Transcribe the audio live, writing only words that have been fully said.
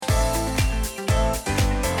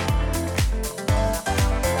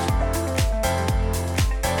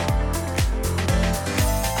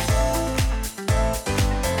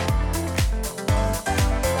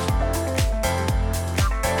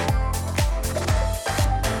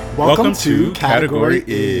Welcome to Category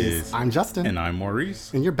Is. I'm Justin. And I'm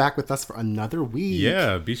Maurice. And you're back with us for another week.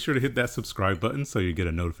 Yeah, be sure to hit that subscribe button so you get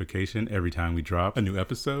a notification every time we drop a new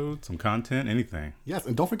episode, some content, anything. Yes,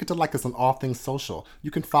 and don't forget to like us on all things social.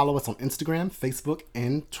 You can follow us on Instagram, Facebook,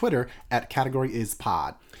 and Twitter at Category Is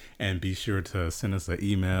Pod. And be sure to send us an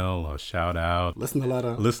email, a shout out.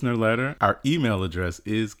 Listener letter. Our email address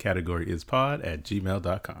is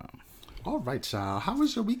categoryispod@gmail.com. All right, y'all. How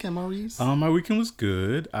was your weekend, Maurice? My weekend was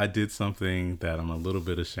good. I did something that I'm a little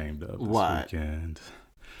bit ashamed of this weekend.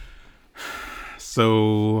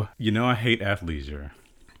 So, I hate athleisure,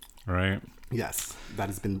 right? Yes, that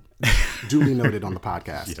has been duly noted on the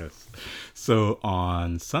podcast. Yes. So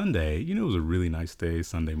on Sunday, it was a really nice day.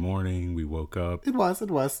 Sunday morning, we woke up. It was.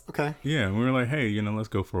 Okay. Yeah, and we were like, hey, let's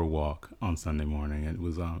go for a walk on Sunday morning. It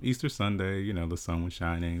was Easter Sunday. The sun was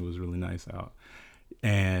shining. It was really nice out.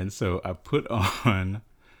 And so I put on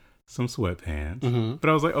some sweatpants. But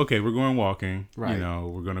I was like, okay, we're going walking. Right.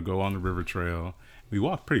 We're going to go on the river trail. We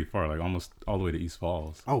walked pretty far, like almost all the way to East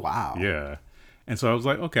Falls. Oh, wow. Yeah. And so I was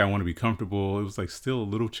like, okay, I want to be comfortable. It was like still a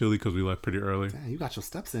little chilly because we left pretty early. Damn, you got your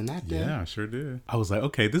steps in that day. Yeah, I sure did. I was like,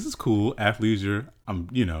 okay, this is cool. Athleisure. I'm,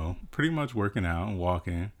 pretty much working out and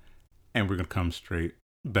walking. And we're going to come straight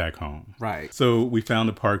back home. Right. So we found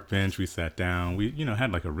a park bench. We sat down. We,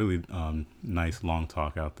 had like a really nice long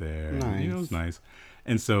talk out there. Nice. It was nice.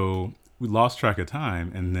 And so we lost track of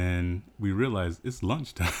time. And then we realized it's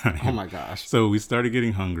lunchtime. Oh, my gosh. So we started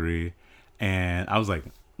getting hungry. And I was like,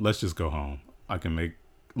 let's just go home. I can make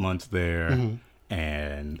lunch there.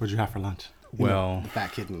 And what'd you have for lunch? The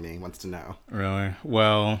fat kid in me wants to know. Really?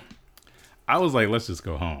 Well, I was like, let's just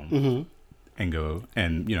go home and go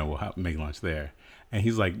and, we'll make lunch there. And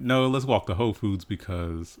he's like, no, let's walk to Whole Foods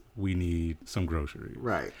because we need some groceries.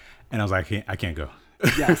 Right. And I was like, I can't go.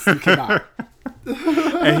 Yes, you cannot.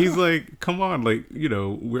 And he's like, come on,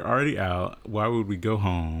 we're already out. Why would we go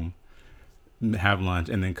home, have lunch,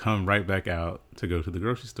 and then come right back out to go to the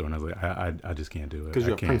grocery store? And I was like, I just can't do it. Because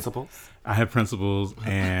you have principles? I have principles,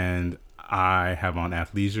 and I have on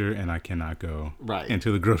athleisure, and I cannot go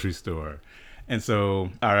into the grocery store. And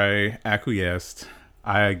so I acquiesced.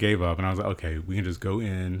 I gave up, and I was like, okay, we can just go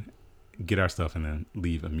in, get our stuff, and then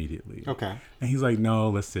leave immediately. Okay. And he's like, no,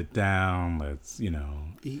 let's sit down. Let's, eat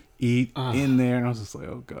in there. And I was just like,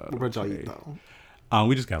 oh, God. Where'd y'all eat, though?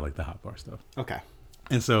 We just got, the hot bar stuff. Okay.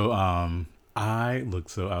 And so I looked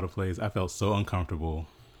so out of place. I felt so uncomfortable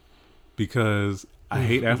because I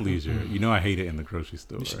hate athleisure. I hate it in the grocery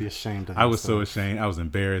store. You should be ashamed of that. I was so ashamed. I was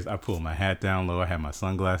embarrassed. I pulled my hat down low. I had my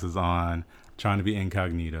sunglasses on, trying to be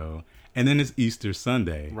incognito. And then it's Easter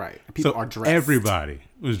Sunday. Right. People are dressed. Everybody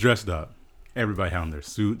was dressed up. Everybody had on their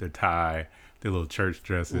suit, their tie, their little church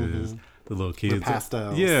dresses. The little kids. The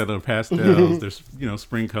pastels. Yeah, the pastels. There's,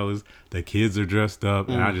 spring colors. The kids are dressed up.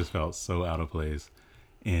 And I just felt so out of place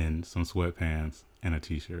in some sweatpants and a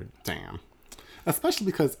t-shirt. Damn. Especially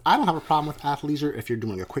because I don't have a problem with athleisure if you're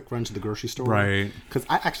doing a quick run to the grocery store. Right. Because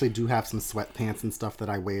I actually do have some sweatpants and stuff that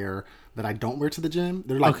I wear that I don't wear to the gym.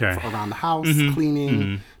 They're for around the house,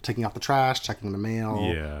 cleaning, taking out the trash, checking the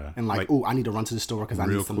mail. Yeah. And I need to run to the store because I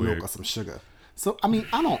need some milk or some sugar. So, I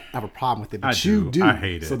don't have a problem with it, but you do. I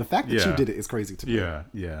hate it. So the fact that you did it is crazy to me.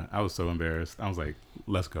 Yeah. I was so embarrassed. I was like,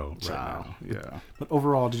 let's go right now. Yeah. But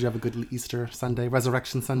overall, did you have a good Easter Sunday?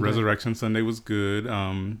 Resurrection Sunday? Resurrection Sunday was good.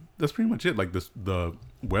 That's pretty much it. The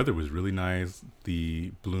weather was really nice.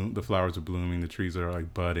 The flowers are blooming. The trees are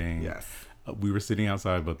budding. Yes. We were sitting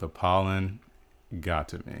outside, but the pollen got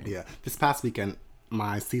to me. Yeah. This past weekend,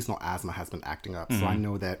 my seasonal asthma has been acting up. So I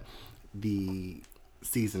know that the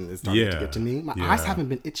season is starting to get to me. My eyes haven't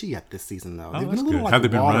been itchy yet this season, though. They've been a little have they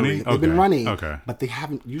been running? They've been running. Okay. But they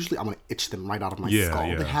haven't. Usually I'm going to itch them right out of my skull.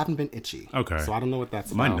 Yeah. They haven't been itchy. Okay. So I don't know what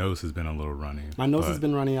that's My about. nose has been a little runny. My nose has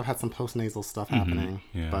been running. I've had some postnasal stuff happening.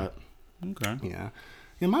 Yeah. But okay. Yeah.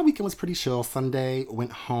 My weekend was pretty chill. Sunday,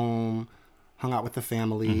 went home, hung out with the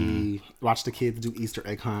family, watched the kids do Easter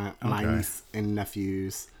egg hunt, my niece and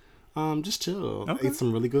nephews. Just chill. Okay. Ate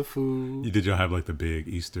some really good food. Did y'all have the big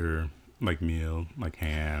Easter meal,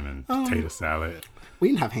 ham and potato salad? We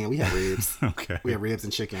didn't have ham. We had ribs. Okay. We had ribs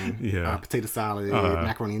and chicken. Yeah. Potato salad,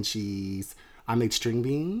 macaroni and cheese. I made string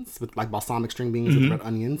beans with balsamic string beans with red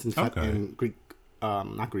onions and Greek,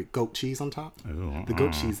 not Greek, goat cheese on top. Ooh, the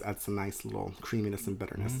goat cheese adds a nice little creaminess and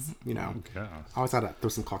bitterness. I always had to throw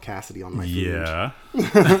some caucasity on my food. Yeah.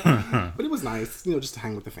 But it was nice, just to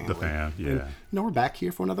hang with the family. Yeah. And, we're back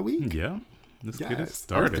here for another week. Yeah. Let's get it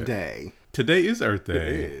started. Earth Day. Today is Earth Day.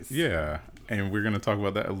 It is. Yeah. And we're going to talk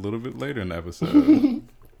about that a little bit later in the episode.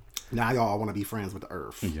 Now y'all want to be friends with the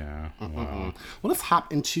Earth. Yeah. Wow. Well, let's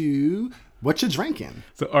hop into What you drinking?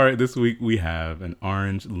 So, all right, this week we have an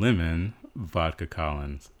orange lemon vodka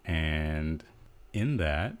Collins. And in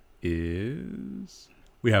that is...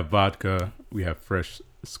 we have vodka, we have fresh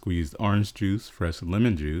squeezed orange juice, fresh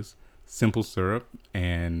lemon juice, simple syrup,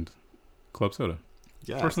 and club soda.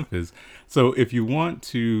 Yeah. For some fizz. So if you want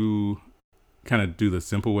to kind of do the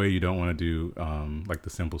simple way, you don't want to do like the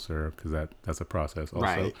simple syrup because that's a process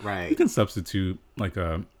also. Right. You can substitute like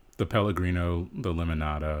the Pellegrino, the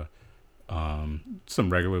limonada, some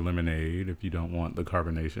regular lemonade if you don't want the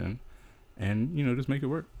carbonation, and just make it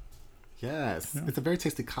work. Yes, yeah. It's a very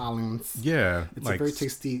tasty Collins. Yeah, it's like a very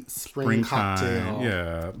tasty spring cocktail.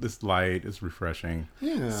 Yeah, it's light, it's refreshing.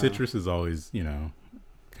 Yeah, citrus is always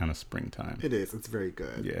kind of springtime. It is. It's very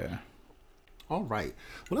good. Yeah. All right.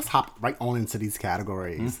 Well, let's hop right on into these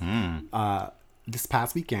categories. Mm-hmm. This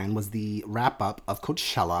past weekend was the wrap up of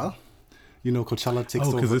Coachella. Coachella takes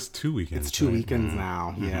over. Because it's 2 weekends. It's 2 weekends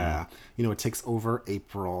now. Mm-hmm. Yeah. It takes over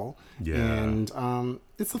April. Yeah. And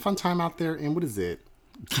it's a fun time out there. And what is it?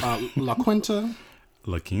 La Quinta.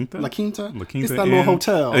 La Quinta? La Quinta. La Quinta. It's that little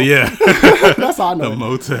hotel. Yeah. That's all I know. The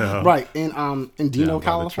motel. Right. In Dino,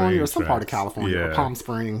 California, or some part of California, or Palm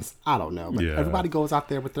Springs. I don't know. But everybody goes out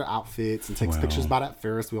there with their outfits and takes pictures by that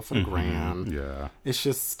Ferris wheel for the gram. Yeah. It's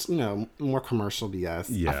just, more commercial BS.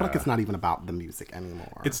 Yeah. I feel like it's not even about the music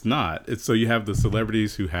anymore. It's not. It's so you have the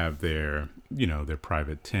celebrities who have their, their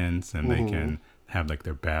private tents and they can have like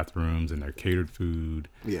their bathrooms and their catered food.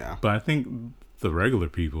 Yeah. But I think the regular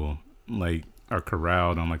people are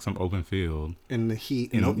corralled on like some open field in the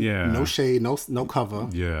heat. No shade, no cover.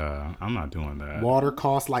 Yeah, I'm not doing that. Water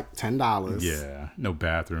costs like $10. Yeah, no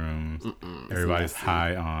bathrooms. Everybody's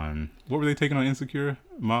high on what were they taking on Insecure?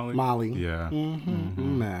 Molly. Yeah.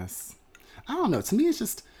 Mess. I don't know. To me, it's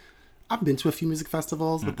just I've been to a few music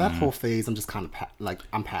festivals, but that whole phase, I'm just kind of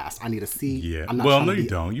I'm past. I need a seat. Yeah. No, you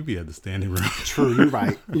don't. You be at the standing room. True.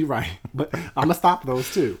 You're right. But I'm gonna stop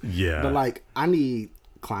those too. Yeah. But I need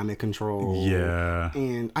climate control. Yeah.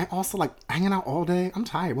 And I also like hanging out all day. I'm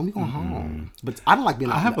tired. When we going home? But I don't like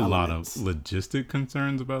being out. I have a lot of logistic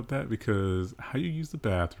concerns about that because how you use the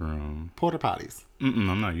bathroom. Porta potties.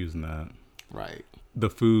 I'm not using that. Right. The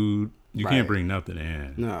food, you can't bring nothing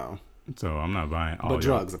in. No. So I'm not buying all but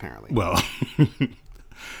drugs apparently. Well,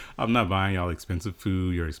 I'm not buying y'all expensive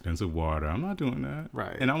food, your expensive water. I'm not doing that.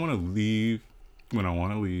 Right. And I want to leave when I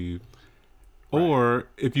want to leave. Right. Or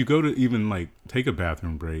if you go to even take a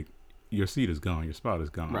bathroom break, your seat is gone, your spot is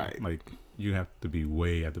gone. Right. You have to be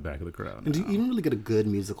way at the back of the crowd. And do you even really get a good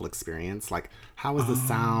musical experience? How is the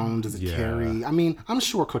sound? Does it carry? I mean, I'm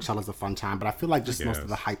sure Coachella's a fun time, but I feel like just most of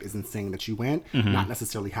the hype is in saying that you went, not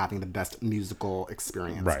necessarily having the best musical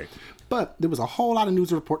experience. Right. But there was a whole lot of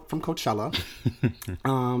news report from Coachella.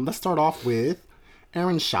 Let's start off with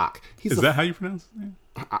Aaron Schock. Is that how you pronounce his name?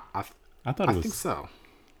 I thought it was. I think so.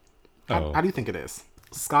 How do you think it is?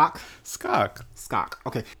 Schock? Schock.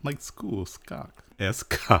 Okay. Like school, Schock.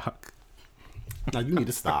 S-Cock. Now you need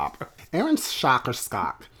to stop. Aaron Schock or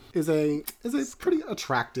Schock is a pretty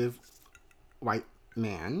attractive white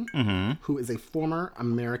man who is a former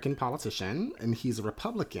American politician, and he's a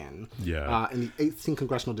Republican in the 18th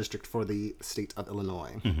Congressional District for the state of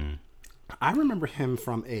Illinois. I remember him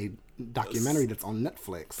from a documentary that's on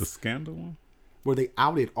Netflix. The Scandal one? Where they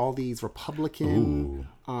outed all these Republican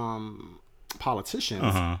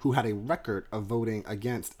politicians who had a record of voting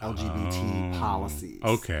against LGBT policies.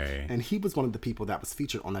 Okay. And he was one of the people that was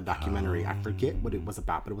featured on the documentary. I forget what it was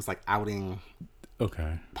about, but it was outing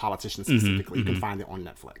politicians specifically. You can find it on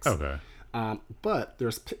Netflix. Okay. But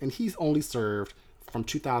he's only served from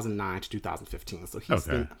 2009 to 2015. So he's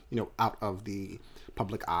been, out of the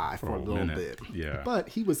public eye for a little bit. Yeah. But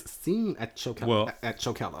he was seen at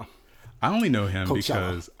Coachella. I only know him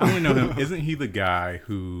because isn't he the guy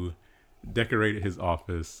who decorated his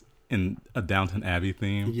office in a Downton Abbey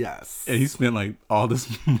theme? Yes. And he spent all this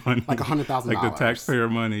money, $100,000, the taxpayer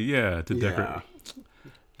money, to decorate.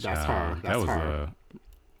 That's her. That was her.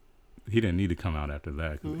 He didn't need to come out after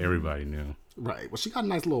that because everybody knew. Right. Well, she got a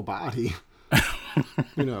nice little body,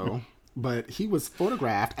 But he was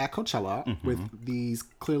photographed at Coachella with these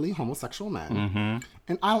clearly homosexual men.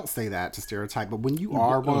 And I don't say that to stereotype, but when you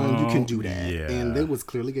are one, you can do that. Yeah. And they was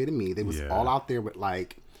clearly gay to me. They was all out there with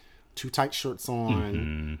too tight shirts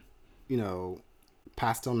on,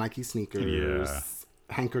 pastel Nike sneakers,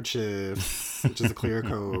 handkerchiefs, which is a clear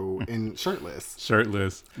code, and shirtless.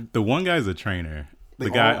 The one guy's a trainer. The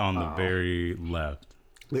guy on the very left.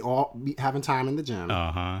 They all be having time in the gym.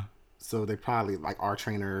 So they probably are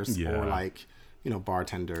trainers or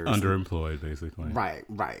bartenders. Underemployed, basically.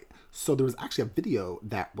 Right. So there was actually a video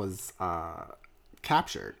that was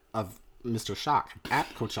captured of Mr. Schock at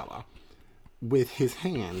Coachella. with his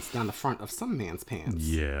hands down the front of some man's pants.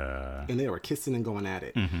 Yeah. And they were kissing and going at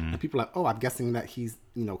it. And people are like, oh, I'm guessing that he's,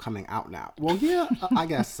 coming out now. Well, yeah, I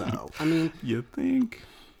guess so. I mean, you think?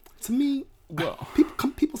 To me, well,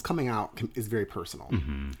 people's coming out is very personal.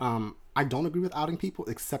 I don't agree with outing people,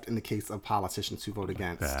 except in the case of politicians who vote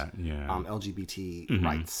against LGBT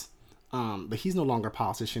rights. But he's no longer a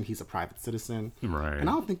politician. He's a private citizen. Right. And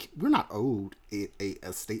I don't think we're not owed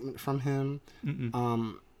a statement from him.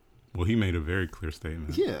 Well, he made a very clear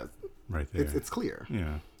statement. Yeah. Right there. It's clear.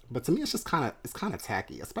 Yeah. But to me, it's kind of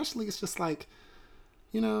tacky. Especially, it's just like,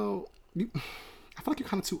 I feel like you're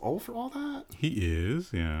kind of too old for all that. He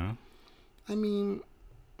is, yeah. I mean,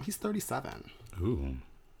 he's 37. Ooh.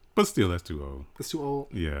 But still, that's too old. It's too old?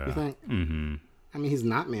 Yeah. You think? Mm-hmm. I mean, he's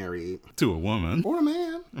not married. To a woman. Or a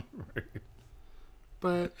man. Right.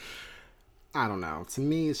 But, I don't know. To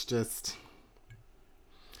me, it's just...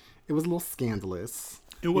 It was a little scandalous.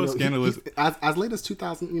 It was scandalous. As late as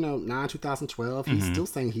 2009, 2012, he's still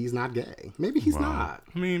saying he's not gay. Maybe he's not.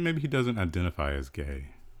 I mean, maybe he doesn't identify as gay.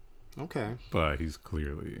 Okay. But he's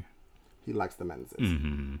clearly... He likes the menses.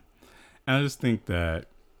 Mm-hmm. And I just think that,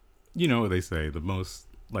 what they say, the most,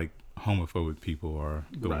 homophobic people are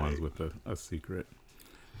the ones with a secret.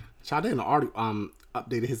 Sade already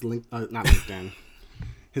updated his link, not LinkedIn,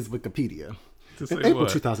 his Wikipedia. In April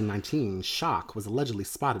 2019, Shock was allegedly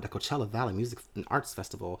spotted at Coachella Valley Music and Arts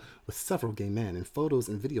Festival with several gay men, and photos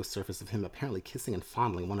and videos surfaced of him apparently kissing and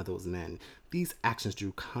fondling one of those men. These actions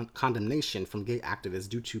drew condemnation from gay activists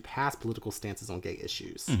due to past political stances on gay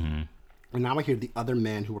issues. Mm-hmm. And now I hear the other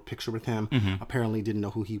men who were pictured with him apparently didn't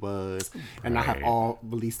know who he was, and I have all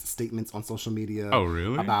released statements on social media. Oh,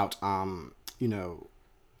 really? About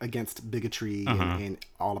against bigotry and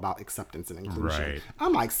all about acceptance and inclusion. Right.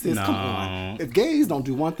 I'm like, sis, come on. If gays don't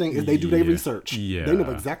do one thing, is they do their research. Yeah. They know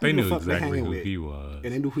exactly who the fuck they're hanging with. He was.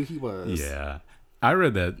 And they knew who he was. Yeah. I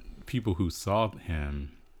read that people who saw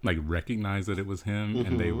him, recognized that it was him,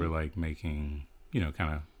 and they were, making, kind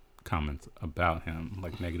of comments about him,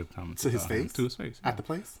 negative comments to his face? To his face. At the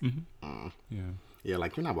place? Mm-hmm. Yeah. Yeah,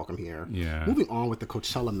 you're not welcome here. Yeah. Moving on with the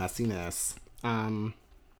Coachella messiness.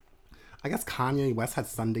 I guess Kanye West had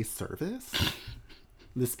Sunday service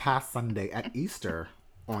this past Sunday at Easter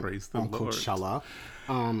on Coachella.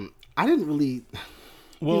 I didn't really...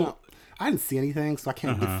 Well, I didn't see anything, so I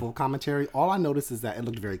can't give full commentary. All I noticed is that it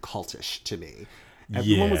looked very cultish to me.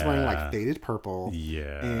 Everyone was wearing faded purple.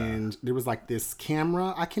 Yeah. And there was this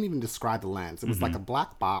camera. I can't even describe the lens. It was a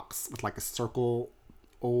black box with a circle,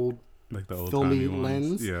 old, the old filmy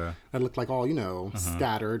lens. Yeah. That looked all,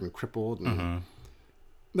 scattered and crippled. And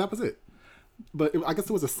that was it. But I guess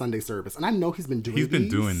it was a Sunday service. And I know he's been doing He's been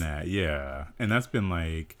doing that, yeah. And that's been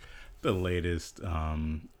the latest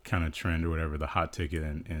kind of trend or whatever, the hot ticket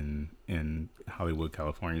in Hollywood,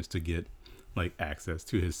 California, is to get access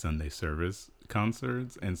to his Sunday service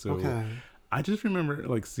concerts. And so I just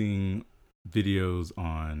remember seeing videos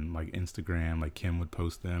on Instagram, Kim would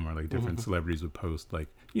post them, or different celebrities would post a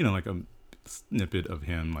snippet of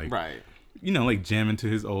him jamming to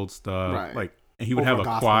his old stuff, and he would have a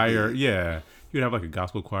choir beat. Yeah, he would have a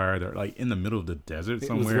gospel choir that in the middle of the desert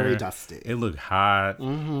somewhere. It was very dusty. It looked hot,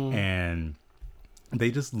 and they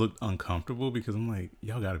just looked uncomfortable because I'm like,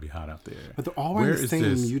 y'all got to be hot out there. But they're all wearing the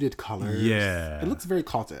same muted colors. Yeah, it looks very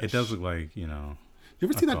cultish. It does look like You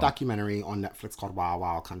ever see that documentary on Netflix called Wild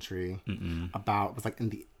Wild Country? About, it was in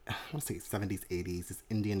the, I want to say 70s, 80s, this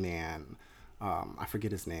Indian man, I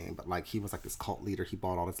forget his name, but he was this cult leader. He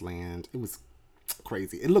bought all this land. It was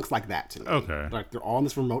crazy. It looks like that to me. Okay. They're all in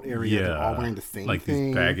this remote area. Yeah. They're all wearing the same thing.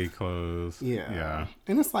 These baggy clothes. Yeah. Yeah.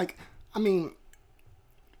 And it's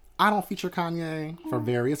I don't feature Kanye for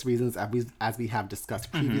various reasons, as we have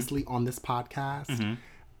discussed previously on this podcast.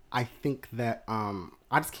 I think that I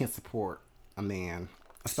just can't support a man,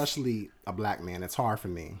 especially a black man. It's hard for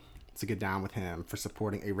me to get down with him for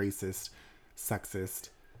supporting a racist, sexist,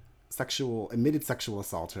 admitted sexual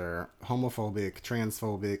assaulter, homophobic,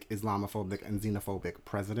 transphobic, Islamophobic, and xenophobic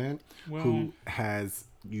president who has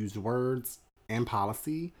used words and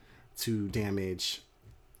policy to damage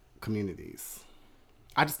communities.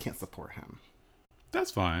 I just can't support him.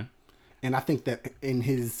 That's fine. And I think that in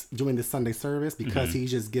his doing this Sunday service, because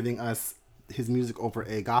he's just giving us his music over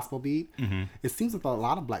a gospel beat, it seems like a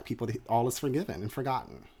lot of black people, all is forgiven and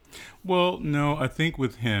forgotten. Well, no, I think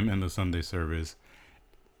with him and the Sunday service,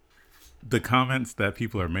 the comments that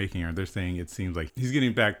people are making they're saying it seems like he's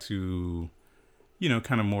getting back to,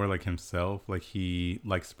 kind of more like himself. He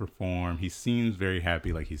likes to perform. He seems very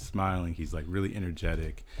happy. He's smiling. He's really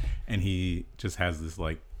energetic. And he just has this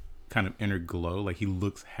kind of inner glow. He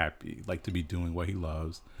looks happy, to be doing what he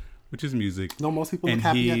loves. which is music. No, most people look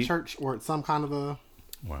happy at church or at some kind of a...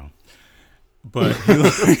 Well, but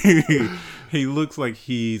he looks like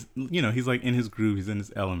he's, you know, he's like in his groove. He's in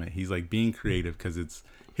his element. He's like being creative because it's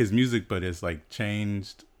his music, but it's like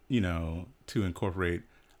changed, you know, to incorporate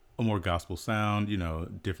a more gospel sound, you know,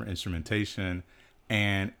 different instrumentation.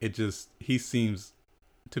 And it just, he seems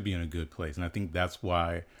to be in a good place. And I think that's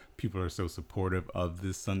why people are so supportive of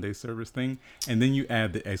this Sunday service thing. And then you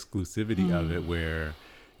add the exclusivity of it where,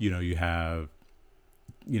 you know, you have,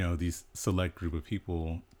 you know, these select group of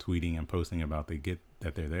people tweeting and posting about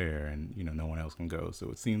that they're there and, you know, no one else can go. So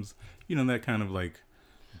it seems, you know, that kind of like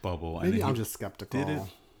bubble. Maybe I'm just skeptical. Did it?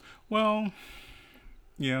 Well,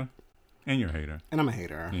 yeah. And you're a hater. And I'm a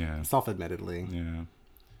hater. Yeah. Self-admittedly. Yeah.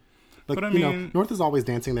 Like, but I mean, know, North is always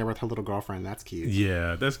dancing there with her little girlfriend. That's cute.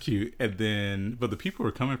 Yeah, that's cute. And then, but the people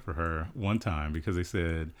were coming for her one time because they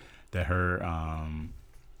said that her,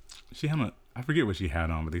 she had I forget what she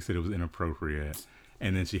had on, but they said it was inappropriate.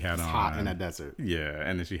 And then she had on hot in a desert. Yeah,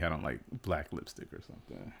 and then she had on like black lipstick or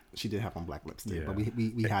something. She did have on black lipstick, but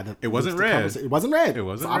we had the. It wasn't red. It wasn't red. It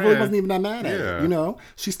wasn't so red. I really wasn't even that mad at it. You know,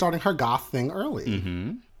 she's starting her goth thing early.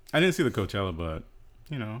 Mm-hmm. I didn't see the Coachella, but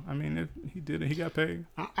you know, I mean, if he did it, he got paid.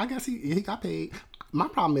 I guess he got paid. My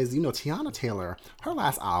problem is, you know, Tiana Taylor, her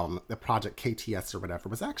last album, the Project KTS or whatever,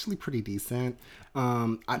 was actually pretty decent.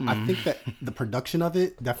 I think that the production of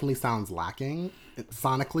it definitely sounds lacking.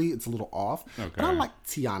 Sonically, it's a little off. Okay. But I like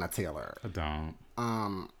Tiana Taylor. I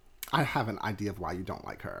don't. I have an idea of why you don't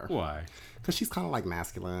like her. Why? Because she's kind of like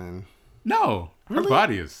masculine. No, her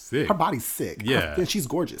body is sick. Her body's sick. Yeah. And she's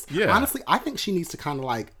gorgeous. Yeah. Honestly, I think she needs to kind of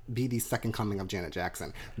like be the second coming of Janet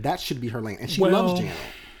Jackson. That should be her lane. And she loves Janet.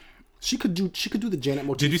 She could do the Janet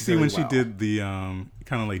motif. Did you see when she did the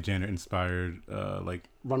kind of like Janet inspired like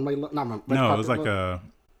runway look? No, it was like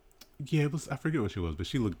it was, I forget what she was, but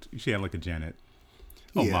she had like a Janet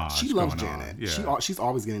homage. Yeah, she loves On. Janet. Yeah. She's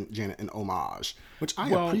always getting Janet an homage, which I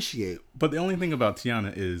appreciate. But the only thing about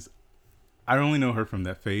Tiana is I only know her from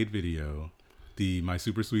that Fade video, the My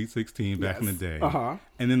Super Sweet 16 back in the day.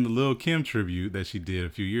 And then the Lil' Kim tribute that she did a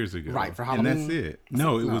few years ago. Right, for Halloween. And that's it.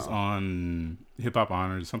 No, it was on Hip Hop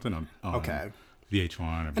Honors, something on VH1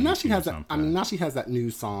 or and now she has that, now she has that new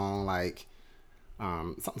song like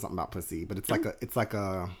something about pussy, but it's like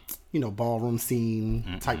a you know, ballroom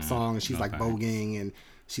scene type song, and she's like voguing and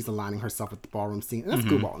she's aligning herself with the ballroom scene. And that's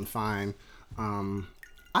good and fine.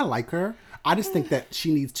 I like her. I just think that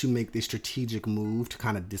she needs to make the strategic move to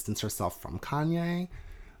kind of distance herself from Kanye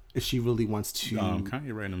if she really wants to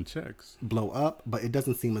Kanye writing them checks, blow up, but it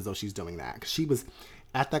doesn't seem as though she's doing that. 'Cause she was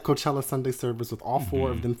at that Coachella Sunday service with all four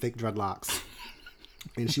of them fake dreadlocks,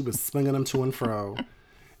 and she was swinging them to and fro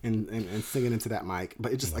and singing into that mic.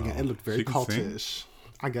 But it just, again, it looked very cultish.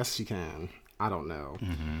 I guess she can. I don't know.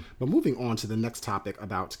 But moving on to the next topic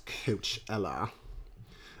about Coachella.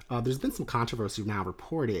 There's been some controversy now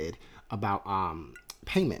reported about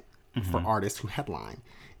payment for artists who headline.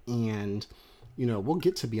 And, you know, we'll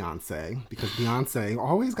get to Beyonce because Beyonce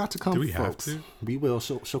always got to come, Do we folks. have to? We will.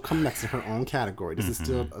 She'll come next to her own category. This is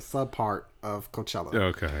still a sub part of Coachella.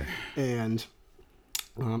 Okay. And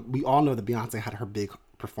we all know that Beyonce had her big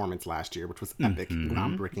performance last year, which was epic,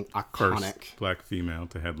 groundbreaking, iconic. First black female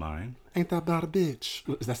to headline. Ain't that about a bitch?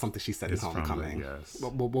 That's something she said in Homecoming. Yes.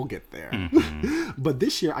 We'll get there. But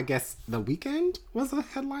this year, I guess The Weeknd was a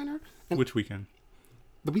headliner. Which Weeknd?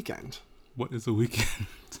 The Weeknd. What is The Weeknd?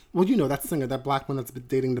 Well, you know that singer, that black one that's been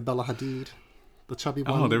dating the Bella Hadid, the chubby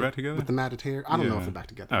one. Oh, they're back together? With the matted hair. I don't know if they're back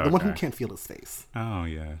together. Oh, the one who can't feel his face. Oh,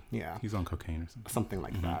 yeah. Yeah. He's on cocaine or something. Something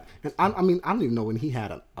like that. And I mean, I don't even know when he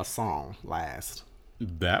had a song last.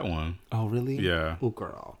 That one. Oh, really? Yeah. Oh,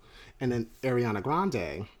 girl. And then Ariana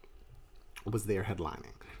Grande was there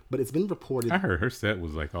headlining. But it's been reported. I heard her set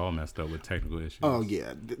was like all messed up with technical issues. Oh,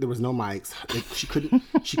 yeah. There was no mics.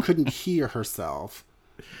 She couldn't hear herself.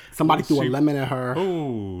 Somebody threw a lemon at her.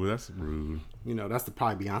 Oh, that's rude. You know, that's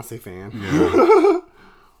probably Beyonce fan. Yeah.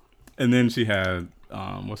 And then she had,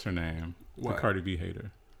 what's her name? What? The Cardi B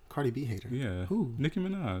hater. Cardi B hater? Yeah. Who? Nicki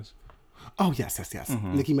Minaj. Oh, yes.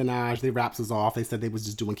 Nicki Minaj, they raps was off. They said they was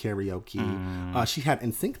just doing karaoke. She had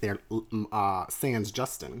NSYNC there, sans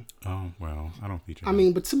Justin. Oh, well, I don't feature I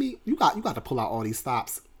mean, but to me, you got to pull out all these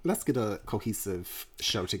stops. Let's get a cohesive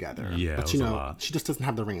show together. Yeah, but you know, she just doesn't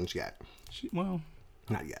have the range yet.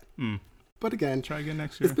 Not yet. But again, try again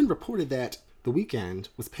next year. It's been reported that The Weeknd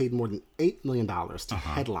was paid more than $8 million to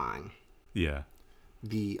headline. Yeah.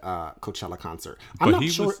 The Coachella concert. I'm not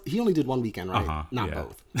sure. He only did one weekend, right? Not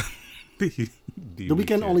both. The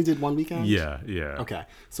Weeknd only did one weekend? Yeah. Okay.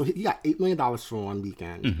 So he got $8 million for one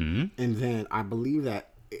weekend. And then I believe that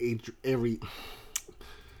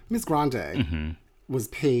Miss Grande was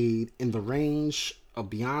paid in the range of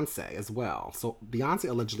Beyonce as well. So Beyonce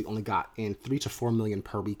allegedly only got in $3 to $4 million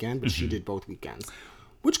per weekend, but she did both weekends,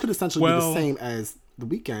 which could essentially be the same as The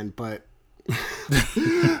Weeknd, but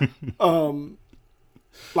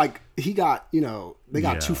like he got, they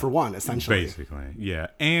got 2 for 1 essentially. Basically, yeah.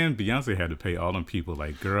 And Beyonce had to pay all them people.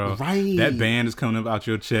 Like, girl, that band is coming up out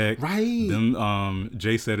your check. Right. Them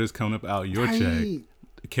Jay Setters coming up out your check.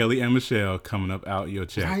 Kelly and Michelle coming up out your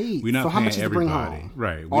check. Right. We're not so paying how much everybody. Bring home?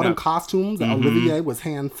 Right. All them costumes that Olivier was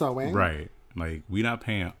hand sewing. Right. Like, we're not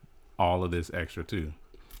paying all of this extra too.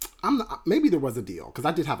 Maybe there was a deal because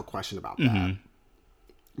I did have a question about that.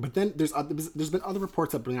 But then there's been other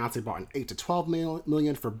reports that Beyonce bought in $8 to $12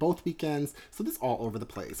 million for both weekends. So this is all over the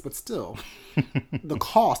place. But still, the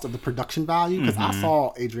cost of the production value, because I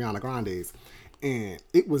saw Adriana Grande's, and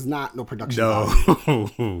it was not no production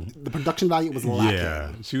value. The production value was lacking.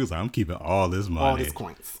 Yeah, she was like, I'm keeping all this money. All this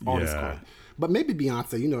coins. But maybe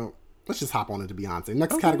Beyonce, let's just hop on into Beyonce.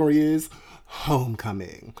 Next category is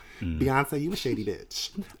Homecoming. Beyonce, you a shady bitch.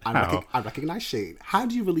 I recognize shade. How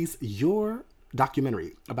do you release your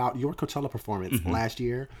documentary about your Coachella performance last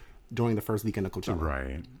year during the first weekend of Coachella?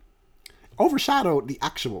 Right. Overshadowed the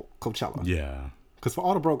actual Coachella. Yeah. Because for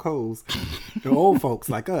all the broke hoes, the old folks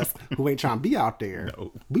like us who ain't trying to be out there,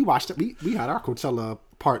 we watched it. We had our Coachella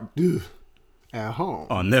part at home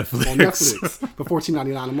on Netflix. For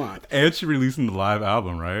 $14.99 a month. And she releasing the live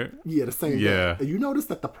album, right? Yeah, the same day. And you noticed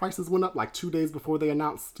that the prices went up like 2 days before they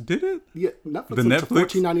announced. Did it? Yeah, Netflix took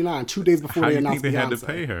 $14.99 2 days before they announced. How do you think they Beyonce. had to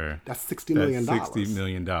pay her? That's $60 million. $60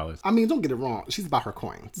 million. I mean, don't get it wrong. She's about her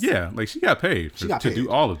coins. Yeah, like she got paid to do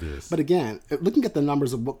all of this. But again, looking at the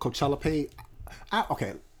numbers of what Coachella paid,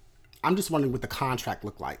 I'm just wondering what the contract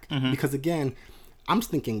looked like. Because again, I'm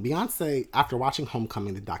just thinking Beyonce, after watching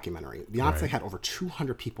Homecoming, the documentary, Beyonce had over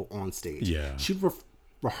 200 people on stage. Yeah. She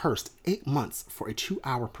rehearsed 8 months for a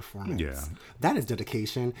 2-hour performance. Yeah. That is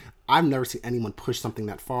dedication. I've never seen anyone push something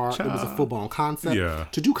that far. It was a full-blown concept. Yeah.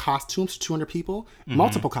 To do costumes to 200 people,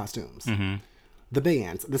 multiple costumes. The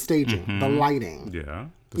bands, the staging, the lighting. Yeah.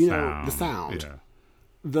 The sound. Yeah.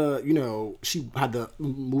 She had the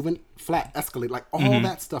moving flat escalate, like all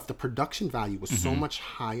that stuff. The production value was so much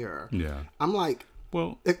higher. Yeah. I'm like,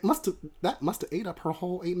 well, that must have ate up her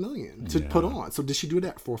whole $8 million to put on. So did she do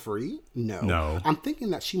that for free? No. I'm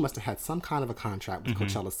thinking that she must have had some kind of a contract with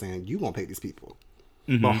Coachella saying you won't pay these people.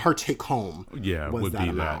 Well, her take home would be that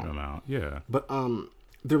amount. Yeah. But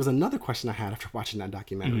there was another question I had after watching that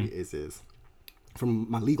documentary is from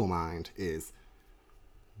my legal mind is,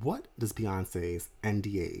 what does Beyonce's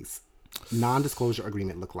NDA's non-disclosure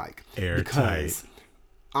agreement look like? Airtight. Because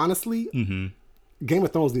honestly, Game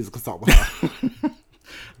of Thrones needs to consult with her.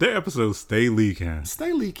 Their episodes stay leaking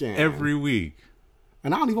every week,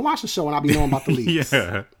 and I don't even watch the show, and I'll be knowing about the leaks.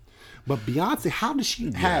 Yeah. But Beyonce, how does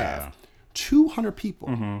she have 200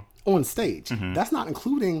 people on stage? That's not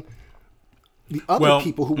including the other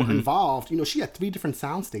people who were involved. She had 3 different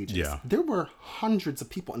sound stages. Yeah. There were hundreds of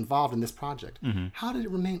people involved in this project. How did it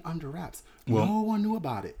remain under wraps? No one knew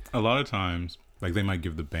about it. A lot of times, like, they might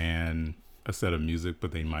give the band a set of music,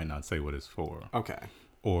 but they might not say what it's for. Okay.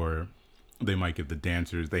 Or they might give the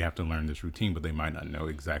dancers, they have to learn this routine, but they might not know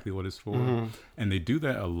exactly what it's for. And they do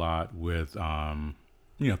that a lot with,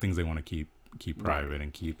 things they want to keep private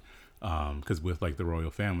and keep, because with like the royal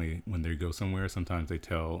family, when they go somewhere, sometimes they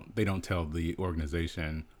don't tell the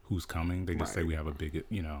organization who's coming. They just say we have a big,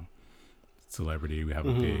 celebrity, we have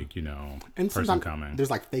a big, and person coming. There's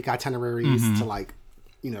like fake itineraries to like,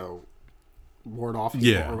 ward off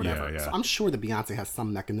people or whatever. So I'm sure that Beyonce has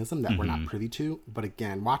some mechanism that we're not privy to. But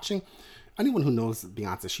again, watching anyone who knows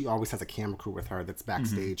Beyonce, she always has a camera crew with her that's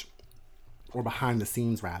backstage or behind the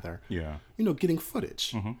scenes rather. Yeah. Getting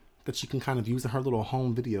footage that she can kind of use in her little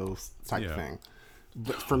home videos type thing.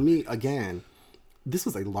 But for me, again, this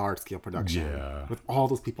was a large scale production with all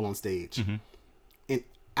those people on stage. And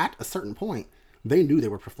at a certain point, they knew they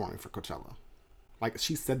were performing for Coachella. Like,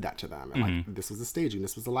 she said that to them. And like, this was the staging,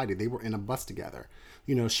 this was the lighting. They were in a bus together.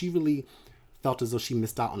 She really felt as though she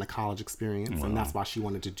missed out on the college experience. Wow. And that's why she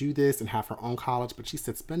wanted to do this and have her own college. But she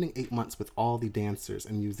said spending 8 months with all the dancers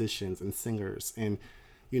and musicians and singers and,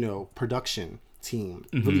 production team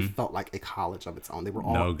really felt like a college of its own. They were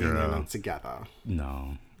all in it together.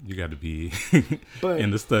 No, you got to be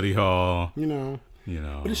in the study hall. But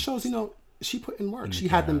it shows, she put in work. She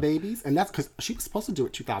had them babies, and that's because she was supposed to do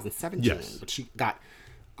it 2017, but she got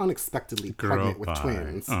unexpectedly pregnant with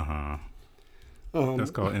twins. That's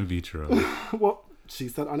called in vitro. Well, she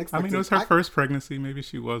said unexpected. I mean, it was her first pregnancy. Maybe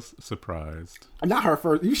she was surprised. Not her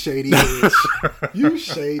first. You shady bitch. You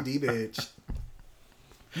shady bitch.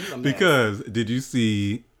 Because did you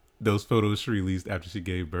see those photos she released after she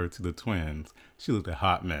gave birth to the twins, she looked a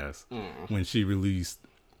hot mess. When she released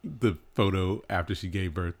the photo after she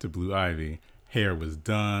gave birth to Blue Ivy, hair was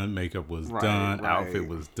done, makeup was done, outfit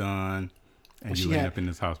was done, and you ended up in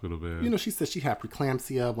this hospital bed. You know, she said she had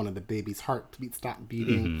preeclampsia. One of the baby's heartbeat stopped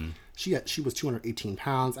beating. She was 218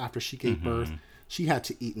 pounds after she gave birth. She had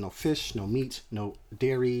to eat no fish, no meat, no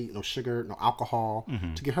dairy, no sugar, no alcohol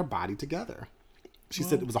to get her body together. She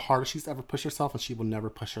said it was the hardest she's ever pushed herself, and she will never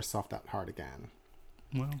push herself that hard again.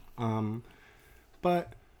 Well,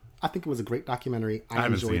 but I think it was a great documentary. I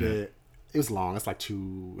enjoyed it. It was long. It's like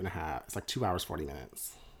 2.5. It's like 2 hours 40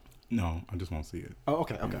 minutes. No, I just won't see it. Oh,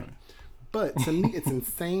 okay. Yeah. But to me, it's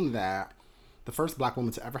insane that the first Black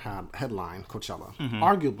woman to ever have headline Coachella,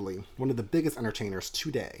 arguably one of the biggest entertainers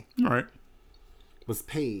today, was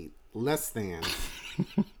paid less than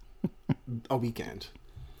a Weeknd,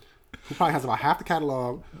 who probably has about half the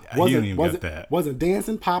catalog. Wasn't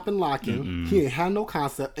dancing, popping, locking. He ain't had no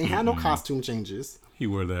concept, ain't had no costume changes. He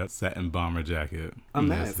wore that satin bomber jacket. A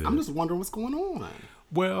mess. I'm just wondering what's going on.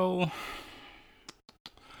 Well,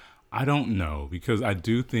 I don't know, because I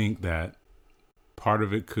do think that part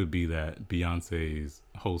of it could be that Beyonce's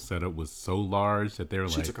whole setup was so large that they were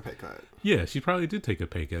she took a pay cut. Yeah, she probably did take a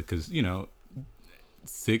pay cut because, you know,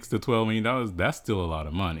 $6 to $12 million, that's still a lot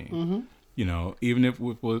of money. You know, even if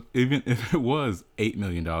it was $8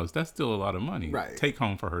 million, that's still a lot of money. Take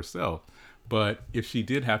home for herself. But if she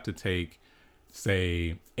did have to take,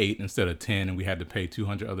 say, 8 instead of 10, and we had to pay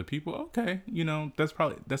 200 other people, okay, you know, that's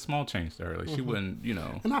small change to her. Like, she wouldn't, you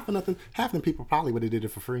know. And not for nothing, half the people probably would have did it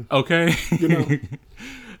for free. Okay. You know.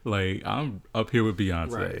 Like, I'm up here with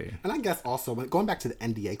Beyonce. Right. And I guess also, going back to the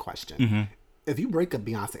NDA question, if you break a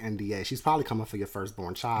Beyonce NDA, she's probably coming for your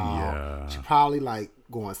firstborn child. Yeah. She probably like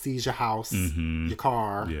going to seize your house, your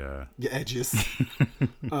car, your edges.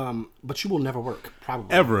 But you will never work,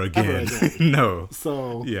 probably. Ever again. No.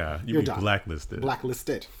 So yeah, you're done. Blacklisted.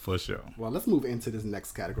 Blacklisted. For sure. Well, let's move into this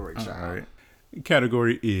next category, child. All right.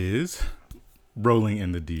 Category is Rolling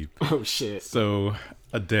in the Deep. Oh, shit. So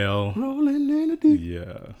Adele. Rolling in the Deep.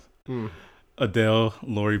 Yeah. Adele,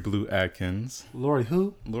 Lori Blue Atkins. Lori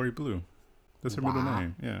who? Lori Blue. That's her middle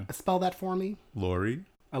name. Yeah. Spell that for me. Lori.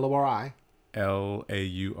 L-O-R-I.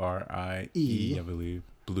 L-A-U-R-I-E, I believe.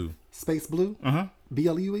 Blue. Space Blue?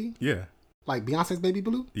 B-L-U-E? Yeah. Like Beyonce's Baby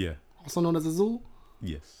Blue? Yeah. Also known as Azul?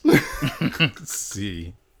 Yes.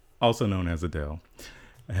 C, also known as Adele,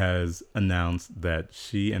 has announced that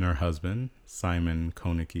she and her husband, Simon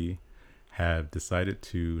Konecki, have decided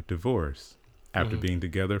to divorce. After being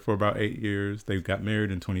together for about 8 years, they got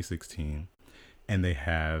married in 2016, and they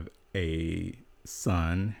have a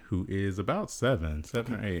son who is about 7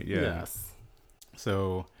 or 8. Yeah. Yes.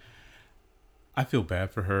 So I feel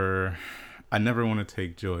bad for her. I never want to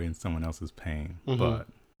take joy in someone else's pain, but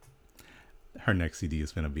her next CD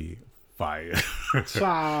is going to be fire.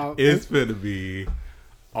 Child. It's going to be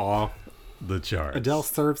off the charts. Adele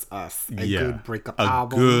serves us a good breakup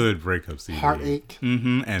album. A good breakup CD. Heartache.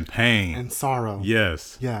 And pain. And sorrow.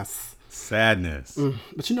 Yes. Yes. Sadness.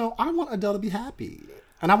 But you know, I want Adele to be happy.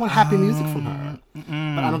 And I want happy music from her.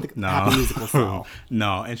 But I don't think happy music will sell.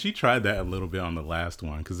 No, and she tried that a little bit on the last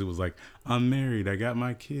one because it was like, I'm married, I got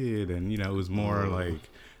my kid. And, you know, it was more like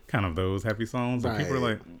kind of those happy songs. And people are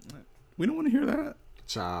like, we don't want to hear that.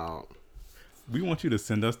 Child. We want you to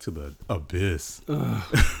send us to the abyss.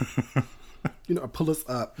 You know, pull us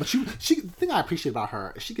up. But the thing I appreciate about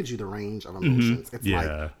her is she gives you the range of emotions. It's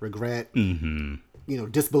like regret. You know,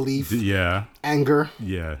 disbelief, anger,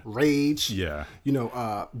 rage, you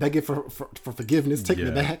know, begging for forgiveness, taking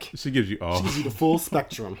it back. She gives you all. She gives you the full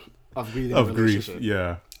spectrum of grieving a relationship. Grief.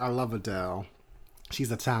 Yeah, I love Adele.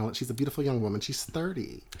 She's a talent. She's a beautiful young woman. She's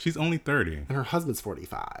 30. She's only 30, and her husband's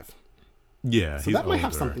 45. Yeah, so that might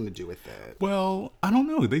have something to do with it. Well, I don't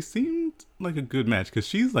know. They seemed like a good match because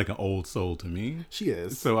she's like an old soul to me. She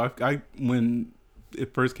is. So I when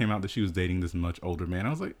it first came out that she was dating this much older man, I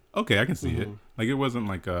was like, okay, I can see it. Like, it wasn't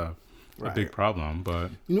like a big problem, but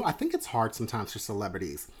you know, I think it's hard sometimes for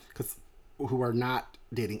celebrities who are not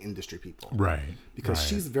dating industry people, because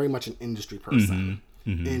she's very much an industry person,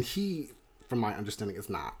 and he, from my understanding, is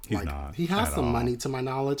not. He's not. He has some money, to my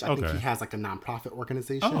knowledge. I think he has like a nonprofit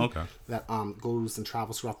organization that goes and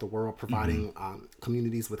travels throughout the world providing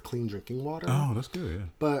communities with clean drinking water. Oh, that's good. Yeah.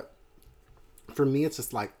 But for me, it's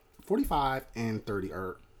just like 45 and 30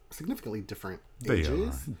 are significantly different ages.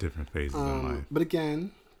 They are different phases in life. But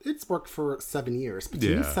again, it's worked for 7 years. But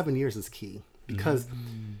to me, 7 years is key because,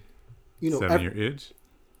 you know, 7-year itch.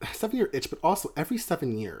 7-year itch, but also every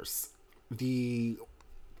 7 years, the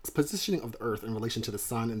positioning of the Earth in relation to the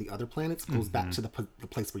sun and the other planets goes back to the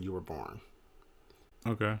place where you were born.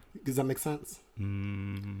 Okay. Does that make sense?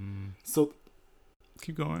 Mm. So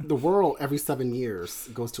keep going. The world every 7 years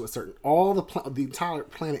goes to a certain. The entire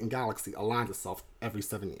planet and galaxy aligns itself every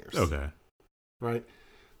 7 years. Okay. Right.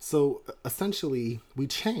 So essentially, we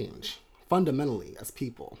change fundamentally as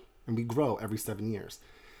people, and we grow every 7 years.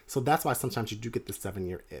 So that's why sometimes you do get the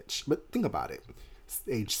 7-year itch. But think about it: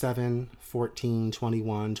 age 7, 14,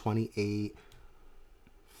 21, 28.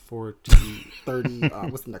 40, 30,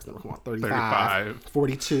 what's the next number? Come on, 35.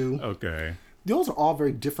 42. Okay. Those are all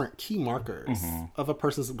very different key markers of a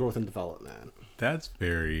person's growth and development. That's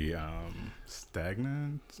very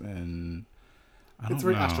stagnant, and it's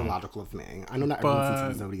very astrological of me. I know not everyone's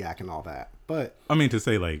into the zodiac and all that, but I mean, to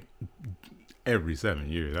say like every 7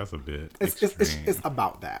 years, that's a bit extreme. It's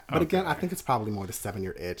about that. But again, I think it's probably more the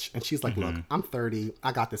 7-year itch. And she's like, look, I'm 30.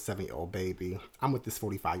 I got this 7-year-old baby. I'm with this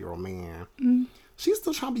 45-year-old man. She's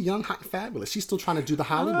still trying to be young, hot, and fabulous. She's still trying to do the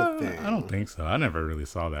Hollywood thing. I don't think so. I never really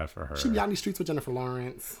saw that for her. She'd be out in the streets with Jennifer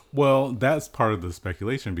Lawrence. Well, that's part of the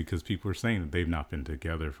speculation because people are saying that they've not been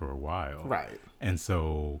together for a while. Right. And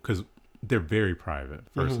so, because they're very private,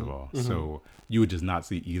 first of all. So you would just not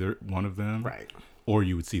see either one of them. Right. Or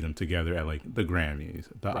you would see them together at like the Grammys,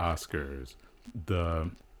 the Oscars,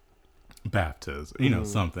 the BAFTAs, you know,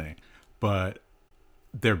 something. But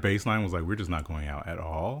their baseline was like, we're just not going out at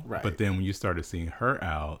all. Right. But then when you started seeing her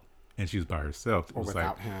out and she was by herself, it or was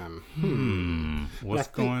without like, him. What's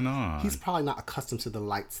going on? He's probably not accustomed to the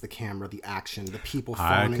lights, the camera, the action, the people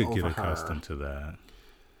fawning over her. I could get accustomed to that.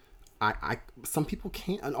 Some people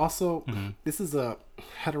can't, and also this is a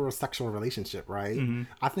heterosexual relationship, right?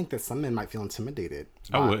 I think that some men might feel intimidated.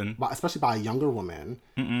 I wouldn't, especially by a younger woman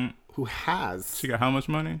who has. She got how much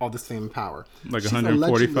money? All this fame and power, like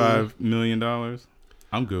 $145 million.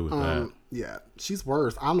 I'm good with that. Yeah, she's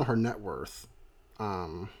worth. I don't know her net worth.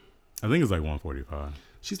 I think it's like 145.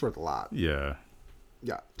 She's worth a lot. Yeah.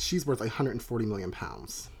 Yeah, she's worth 140 million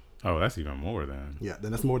pounds. Oh, that's even more than. Yeah,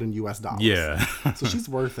 then that's more than US dollars. Yeah. So she's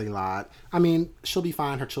worth a lot. I mean, she'll be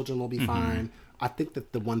fine. Her children will be fine. I think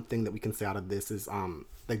that the one thing that we can say out of this is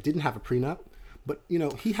they didn't have a prenup, but you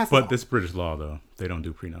know, he has. But this British law though, they don't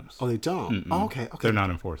do prenups. Oh, they don't. Oh, okay. They're not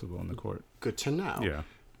enforceable in the court. Good to know. Yeah.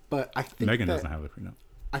 But I think Meghan doesn't have a prenup.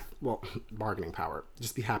 Well, bargaining power.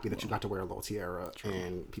 Just be happy that you got to wear a little tiara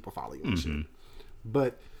and people follow you and shit.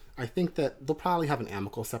 But I think that they'll probably have an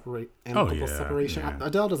amicable separation. Yeah.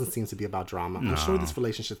 Adele doesn't seem to be about drama. No. I'm sure this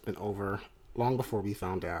relationship's been over long before we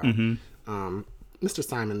found out. Mr.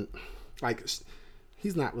 Simon, like,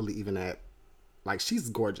 he's not really even at, like, she's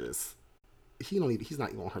gorgeous. He's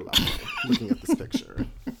not even on her level looking at this picture.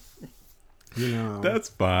 You know, that's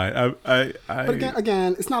fine. But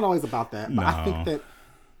again, it's not always about that. But I think that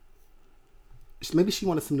maybe she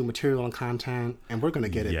wanted some new material and content, and we're gonna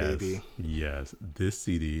get it, baby. Yes, this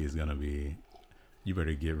CD is gonna be. You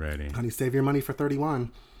better get ready, honey. Save your money for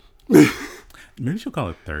 31. Maybe she'll call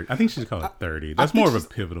it 30. I think she should call it 30. That's more of a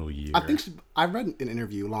pivotal year. I read an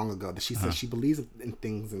interview long ago that she said she believes in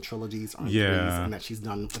things in trilogies or in threes, and that she's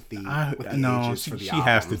done with the ages for the she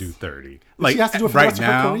has to do 30. Like, she has to do it for the rest of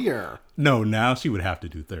her career. No, now she would have to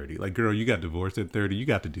do 30. Like, girl, you got divorced at 30. You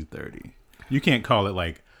got to do 30. You can't call it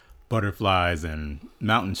like Butterflies and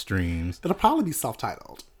Mountain Streams. It'll probably be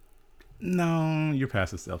self-titled. No, you're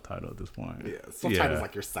past the self-title at this point. Yeah, self-title's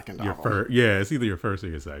like your second album. It's either your first or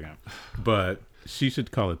your second. But she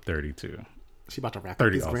should call it 32. She's about to rack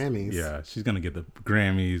up these Grammys. Yeah, she's going to get the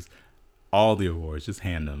Grammys, all the awards. Just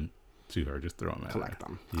hand them to her. Just throw them at Collect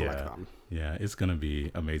her. Collect them. Yeah, it's going to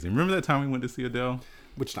be amazing. Remember that time we went to see Adele?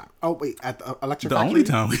 Which time? Oh, wait, at the Electric Factory? The only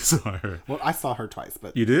time we saw her. Well, I saw her twice.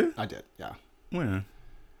 But you did? I did, yeah. When?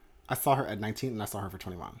 I saw her at 19 and I saw her for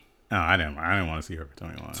 21. Oh, I didn't want to see her for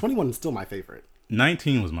 21. 21 is still my favorite.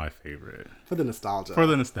 19 was my favorite. For the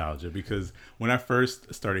nostalgia. Because when I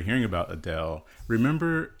first started hearing about Adele,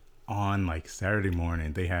 remember on like Saturday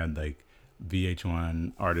morning, they had like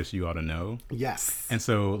VH1 Artists You Ought to Know. Yes. And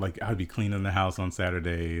so like I'd be cleaning the house on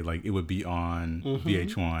Saturday, like it would be on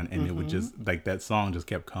VH1 and it would just like that song just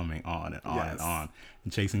kept coming on and on and on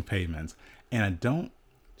and Chasing Pavements. And I don't.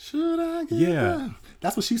 Should I get that?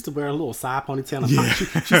 That's when she used to wear a little side ponytail. And she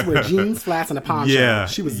used to wear jeans, flats, and a poncho. Yeah.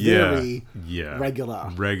 She was very regular.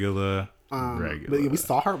 Regular. But we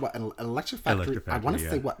saw her at Electric Factory. I want to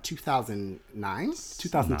say, 2009?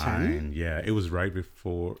 2010? Yeah, it was right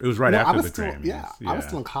before. It was right after the Grammys. Yeah, I was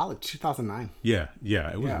still in college, 2009. Yeah,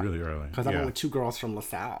 it was really early. Because I went with two girls from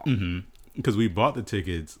LaSalle. Because we bought the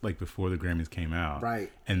tickets like before the Grammys came out, right?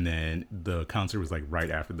 And then the concert was like right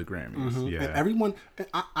after the Grammys. Yeah, and everyone,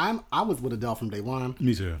 I was with Adele from day one.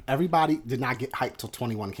 Me too. Everybody did not get hyped till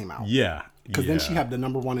 21 came out. Yeah, Because then she had the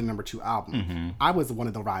number 1 and number 2 album. I was one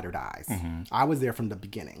of the ride or dies. I was there from the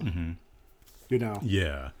beginning. You know?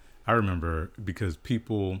 Yeah. I remember because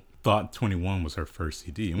people thought 21 was her first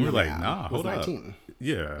CD. And we were like, nah, hold up. 19.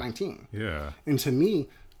 Yeah. 19. Yeah. And to me,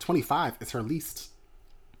 25 is her least.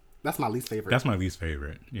 That's my least favorite. That's my least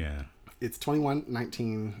favorite. Yeah. It's 21,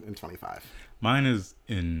 19, and 25. Mine is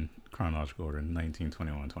in chronological order: 19,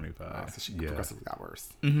 21, 25. Oh, so she progressively got worse.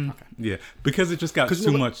 Okay. Yeah, because it just got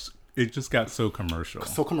too much. It just got so commercial,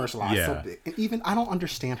 so commercialized, so big. And even I don't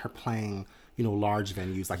understand her playing, large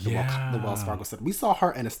venues like the Wells Fargo Center. We saw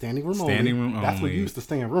her in a standing room only. That's when you used to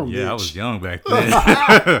stay in room. Yeah, bitch. I was young back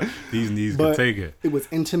then. These knees could take it. It was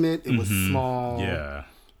intimate. It was small. Yeah,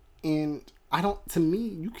 and to me,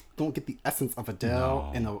 you don't get the essence of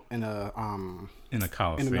Adele in a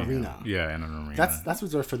coliseum, in an arena. Yeah, in an arena. That's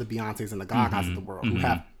reserved for the Beyonces and the Gagas of the world who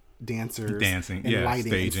have dancing, and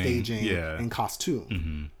lighting, staging, and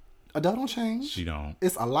costume. Adele don't change. She don't.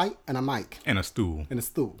 It's a light and a mic and a stool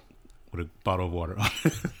with a bottle of water.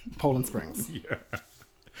 Poland Springs. Yeah.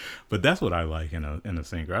 But that's what I like in a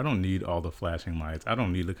singer. I don't need all the flashing lights. I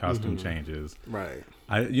don't need the costume changes. Right.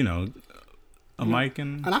 A mic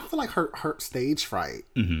and I feel like her stage fright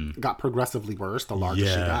got progressively worse the larger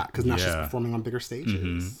she got, because now she's performing on bigger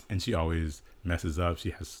stages. And she always messes up.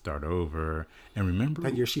 She has to start over. And remember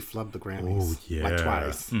that year she flubbed the Grammys like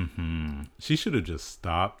twice. She should have just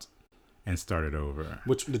stopped and started over.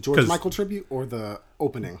 Which, the George Michael tribute or the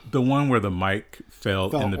opening? The one where the mic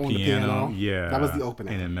fell in the piano. Yeah, that was the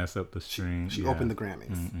opening, and it messed up the string. She opened the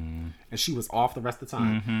Grammys, and she was off the rest of the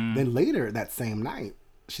time. Then later that same night,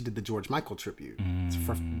 she did the George Michael tribute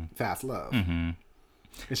for Fast Love.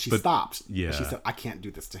 And she stopped. Yeah. She said, I can't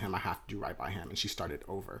do this to him. I have to do right by him. And she started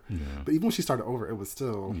over. Yeah. But even when she started over, it was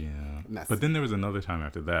still messy. But then there was another time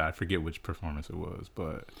after that. I forget which performance it was,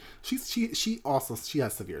 but she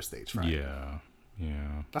has severe stage fright. Yeah.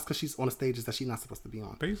 Yeah. That's because she's on the stages that she's not supposed to be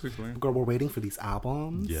on. Basically. Girl, we're waiting for these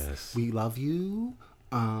albums. Yes. We love you.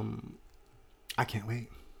 I can't wait.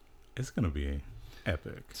 It's gonna be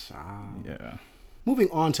epic. Child. Yeah.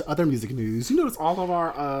 Moving on to other music news. You notice all of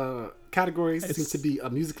our categories seem to be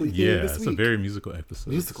musically themed this week. It's a very musical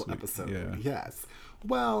episode. Yes.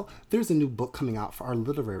 Well, there's a new book coming out for our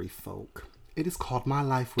literary folk. It is called My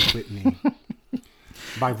Life with Whitney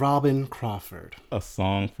by Robin Crawford. A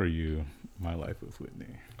Song for You, My Life with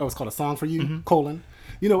Whitney. Oh, it's called A Song for You, colon.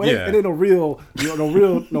 It ain't no real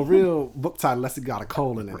book title unless it got a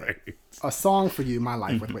colon in it. A Song for You, My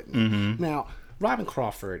Life with Whitney. Now, Robin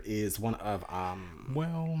Crawford is one of,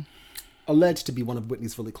 alleged to be one of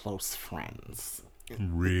Whitney's really close friends.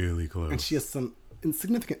 Really close. And she has some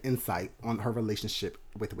significant insight on her relationship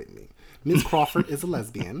with Whitney. Ms. Crawford is a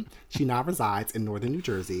lesbian. She now resides in northern New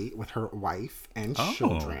Jersey with her wife and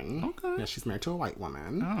children. Okay. Yeah, she's married to a white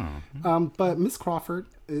woman. Oh. But Ms. Crawford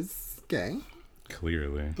is gay.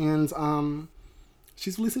 Clearly. And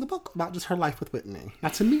she's releasing a book about just her life with Whitney. Now,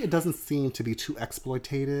 to me, it doesn't seem to be too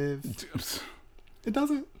exploitative. It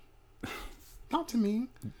doesn't. Not to me.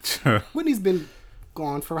 Whitney's been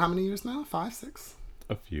gone for how many years now? 5, 6?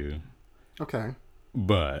 A few. Okay.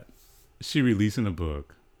 But she releasing a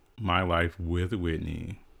book, My Life with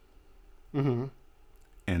Whitney. And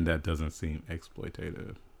that doesn't seem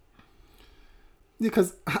exploitative.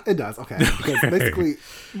 Because it does. Okay. Because basically,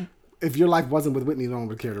 if your life wasn't with Whitney, no one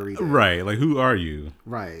would care to read it. Right. Like, who are you?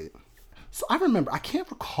 Right. So I remember, I can't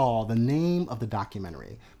recall the name of the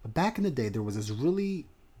documentary, but back in the day, there was this really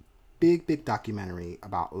big documentary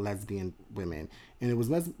about lesbian women, and it was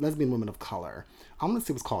lesbian women of color. I'm going to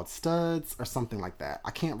say it was called Studs or something like that.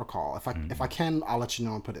 I can't recall. If I can, I'll let you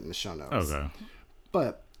know and put it in the show notes. Okay.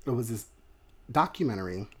 But it was this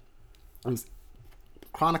documentary. It was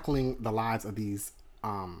chronicling the lives of these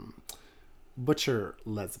butcher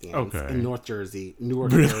lesbians in North Jersey,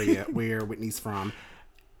 Newark area, where Whitney's from.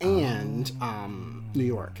 And New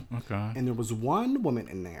York. Okay. And there was one woman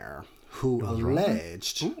in there who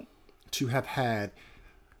alleged to have had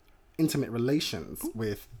intimate relations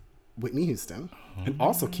with Whitney Houston and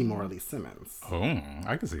also Kimora Lee Simmons. Oh,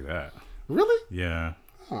 I can see that. Really? Yeah.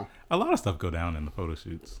 Huh. A lot of stuff go down in the photo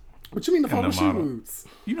shoots. What you mean the photo shoots?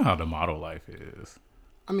 You know how the model life is.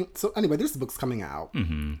 I mean, so anyway, this book's coming out,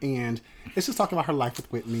 and it's just talking about her life with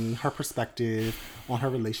Whitney, her perspective on her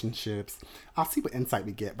relationships. I'll see what insight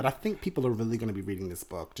we get, but I think people are really going to be reading this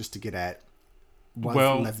book just to get at,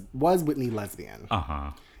 was Whitney lesbian?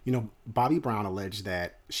 Bobby Brown alleged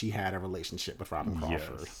that she had a relationship with Robin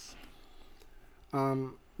Crawford. Yes.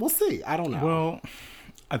 We'll see. I don't know. Well,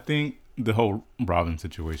 I think the whole Robin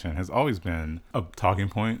situation has always been a talking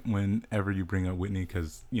point whenever you bring up Whitney,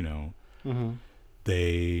 because,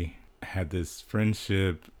 they had this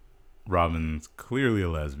friendship Robin's clearly a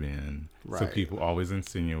lesbian. Right. So people always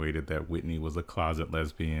insinuated that Whitney was a closet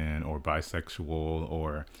lesbian or bisexual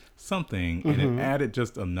or something. And it added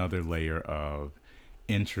just another layer of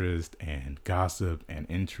interest and gossip and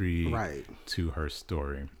intrigue to her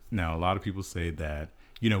story. Now, a lot of people say that,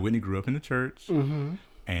 Whitney grew up in the church.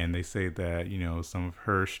 And they say that, some of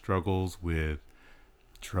her struggles with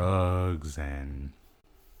drugs and,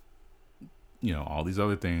 all these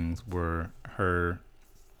other things was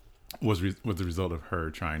the result of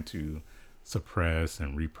her trying to suppress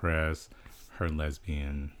and repress her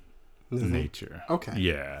lesbian nature. Okay.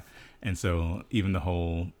 Yeah. And so even the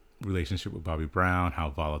whole relationship with Bobby Brown, how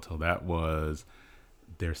volatile that was,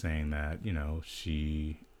 they're saying that,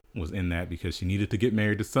 she was in that because she needed to get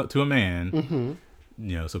married to a man,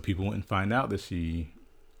 so people wouldn't find out that she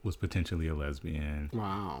was potentially a lesbian.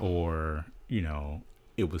 Wow. Or,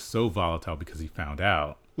 it was so volatile because he found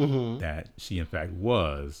out that she in fact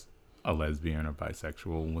was a lesbian or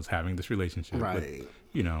bisexual and was having this relationship with,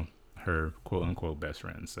 her quote unquote best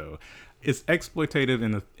friend. So it's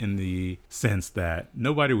exploitative in the sense that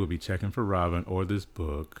nobody will be checking for Robin or this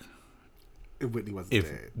book if Whitney wasn't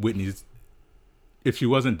dead. If she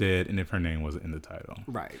wasn't dead and if her name wasn't in the title.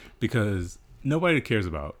 Right. Because nobody cares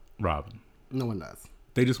about Robin. No one does.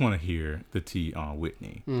 They just want to hear the tea on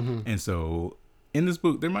Whitney. And so in this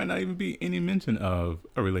book, there might not even be any mention of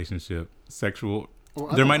a relationship, sexual.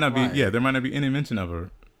 There might not be any mention of a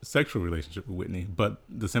sexual relationship with Whitney, but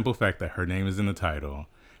the simple fact that her name is in the title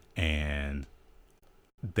and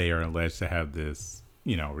they are alleged to have this,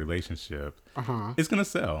 relationship, it's going to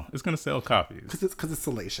sell. It's going to sell copies. Because it's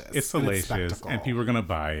salacious. It's salacious and people are going to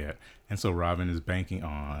buy it. And so Robin is banking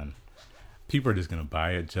on, people are just going to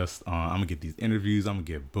buy it just on, I'm going to get these interviews, I'm going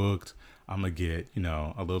to get booked, I'm going to get,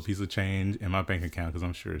 a little piece of change in my bank account because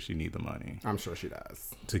I'm sure she needs the money. I'm sure she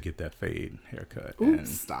does. To get that fade haircut.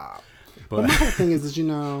 Stop. But my whole thing is I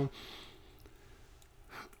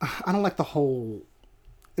don't like the whole,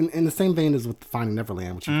 in the same vein as with Finding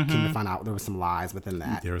Neverland, which you came to find out there were some lies within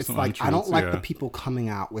that. It's like, untruths, I don't like the people coming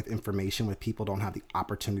out with information where people don't have the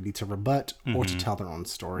opportunity to rebut or to tell their own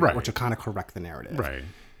story or to kind of correct the narrative. Right.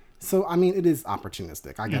 So, I mean, it is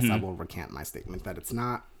opportunistic. I guess I will recant my statement that it's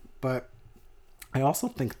not, but I also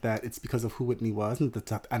think that it's because of who Whitney was and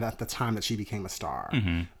at the time that she became a star.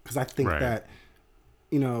 Because I think that,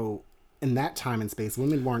 in that time and space,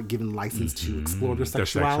 women weren't given license to explore their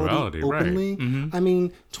sexuality openly. I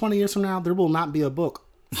mean, 20 years from now, there will not be a book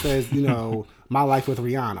that says, My Life with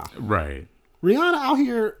Rihanna. Right. Rihanna out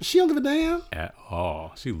here, she don't give a damn. At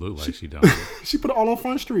all. She looked like she don't. She put it all on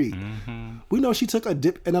Front Street. We know she took a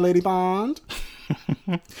dip in a Lady Bond.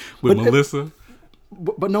 With Melissa.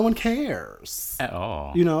 But no one cares. At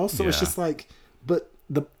all. So it's just like, but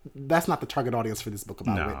that's not the target audience for this book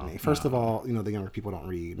about Whitney. First of all, the younger people don't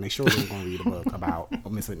read, and they sure ain't going to read a book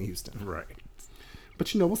about Miss Whitney Houston. Right.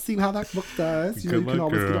 But we'll see how that book does. You can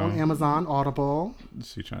always get it on Amazon, Audible.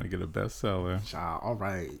 She's trying to get a bestseller. Child, all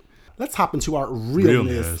right. Let's hop into our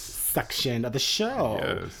realness section of the show.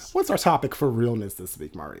 Yes. What's our topic for realness this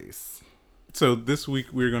week, Maurice? So this week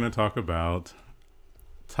we're going to talk about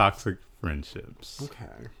toxic friendships.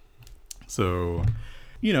 Okay. So,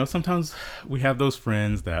 sometimes we have those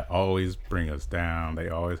friends that always bring us down. They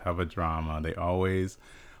always have a drama. They always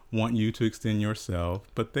want you to extend yourself,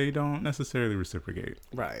 but they don't necessarily reciprocate.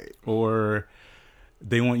 Right. Or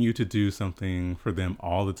they want you to do something for them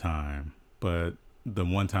all the time, but the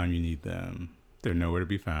one time you need them, they're nowhere to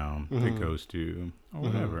be found. They ghost you or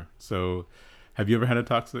whatever. So have you ever had a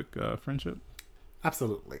toxic friendship?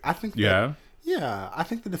 Absolutely. I think that, I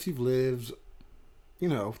think that if you've lived,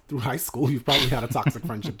 through high school, you've probably had a toxic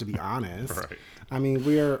friendship, to be honest. Right. I mean,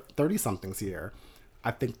 we're 30-somethings here.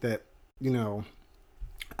 I think that,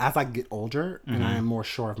 as I get older and I am more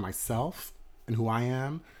sure of myself and who I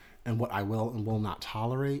am and what I will and will not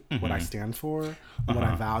tolerate, what I stand for, and what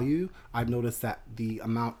I value, I've noticed that the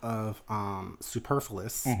amount of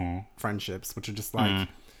superfluous friendships, which are just like,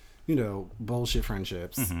 bullshit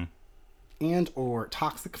friendships, and or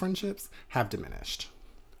toxic friendships have diminished.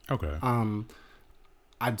 Okay.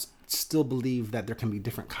 I still believe that there can be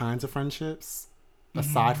different kinds of friendships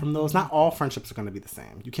aside from those. Not all friendships are going to be the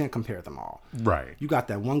same. You can't compare them all. Right. You got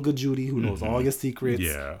that one good Judy who knows all your secrets,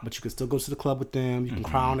 but you can still go to the club with them. You can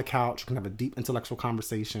cry on the couch. You can have a deep intellectual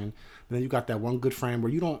conversation. And then you got that one good friend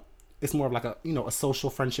where you don't, it's more of like a, a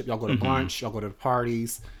social friendship. Y'all go to brunch, y'all go to the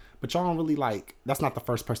parties, but y'all don't really that's not the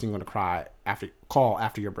first person you're going to cry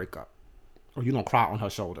after your breakup. Or you don't cry on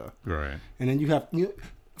her shoulder. Right. And then you have,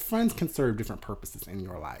 friends can serve different purposes in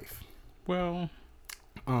your life. Well,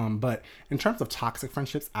 but in terms of toxic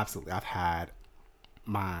friendships, absolutely. I've had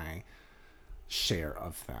my share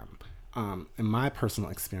of them. In my personal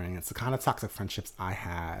experience, the kind of toxic friendships I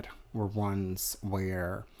had were ones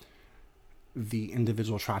where the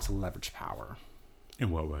individual tried to leverage power. In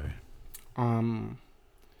what way?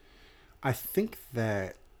 I think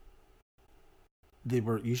that they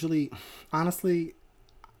were usually, honestly,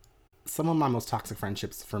 some of my most toxic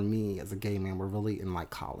friendships for me as a gay man were really in like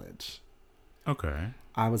college. Okay.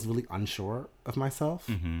 I was really unsure of myself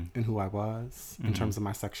and who I was in terms of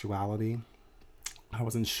my sexuality. I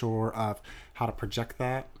wasn't sure of how to project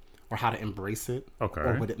that or how to embrace it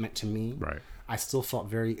or what it meant to me. Right. I still felt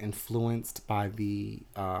very influenced by the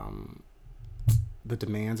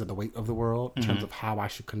demands or the weight of the world in terms of how I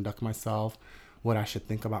should conduct myself, what I should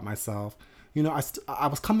think about myself. You know, I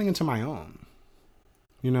was coming into my own.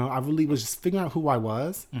 You know, I really was just figuring out who I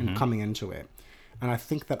was and coming into it. And I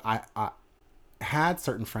think that I had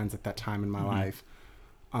certain friends at that time in my life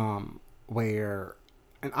where,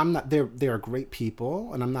 and I'm not, they're great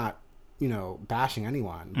people, and I'm not, you know, bashing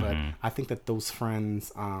anyone, but I think that those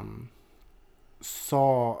friends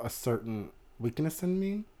saw a certain weakness in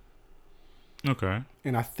me. Okay.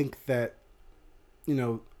 And I think that, you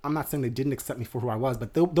know, I'm not saying they didn't accept me for who I was,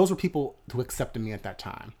 but those were people who accepted me at that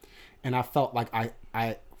time. And I felt like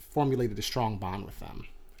I formulated a strong bond with them.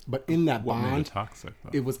 But in that bond, toxic,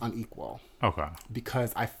 it was unequal. Okay.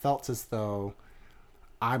 Because I felt as though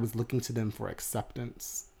I was looking to them for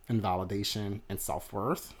acceptance and validation and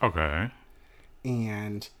self-worth. Okay.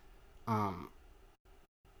 And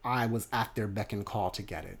I was at their beck and call to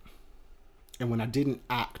get it. And when I didn't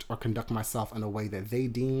act or conduct myself in a way that they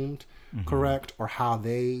deemed correct or how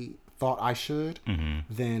they thought I should,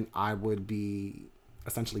 then I would be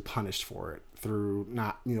essentially punished for it through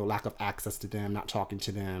not, you know, lack of access to them, not talking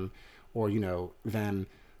to them, or, you know, them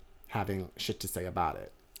having shit to say about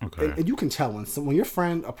it. Okay. And you can tell when your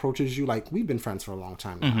friend approaches you, like, we've been friends for a long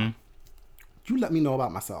time now. You let me know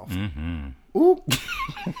about myself. Ooh.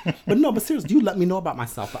 But seriously, you let me know about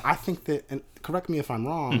myself. But I think that, and correct me if I'm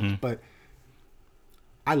wrong, but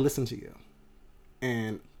I listen to you.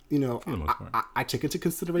 And, you know, I take into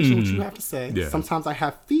consideration what you have to say. Yeah. Sometimes I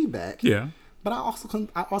have feedback. Yeah. But I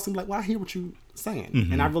also be like, well, I hear what you're saying.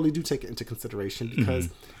 And I really do take it into consideration because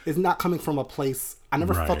it's not coming from a place, I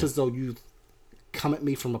never felt as though you come at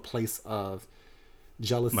me from a place of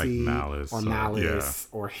jealousy, like malice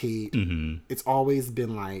or hate. It's always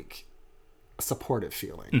been like a supportive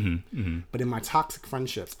feeling. But in my toxic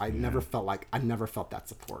friendships, I never felt that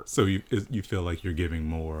support. So you feel like you're giving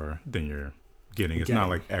more than you're getting. It's not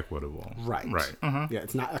like equitable. Right. Yeah,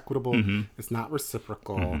 it's not equitable. It's not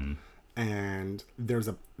reciprocal. And there's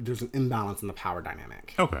an imbalance in the power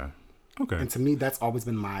dynamic. Okay. And to me, that's always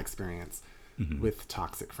been my experience with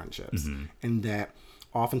toxic friendships. And that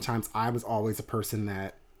oftentimes I was always a person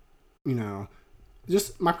that, you know,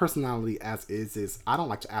 just my personality as is I don't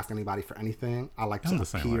like to ask anybody for anything. I like to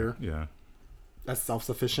appear as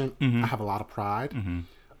self-sufficient. I have a lot of pride.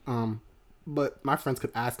 But my friends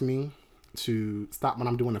could ask me to stop what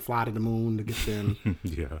I'm doing and fly to the moon to get them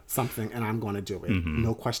something, and I'm going to do it.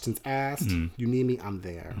 No questions asked. You need me, I'm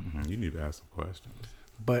there. You need to ask some questions.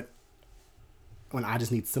 But when I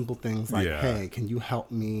just need simple things like, hey, can you help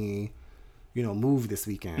me, you know, move this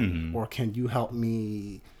weekend? Or can you help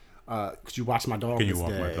me, could you watch my dog this day? Can you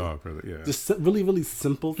walk my dog? Yeah. Just really, really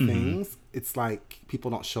simple things. It's like people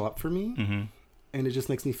don't show up for me. And it just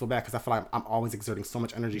makes me feel bad because I feel like I'm always exerting so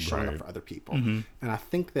much energy showing up for other people. And I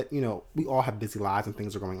think that, you know, we all have busy lives and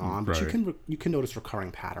things are going on, but you can notice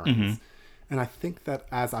recurring patterns. And I think that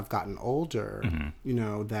as I've gotten older, you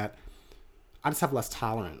know, that I just have less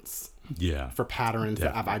tolerance for patterns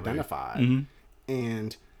that I've identified.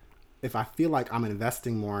 And if I feel like I'm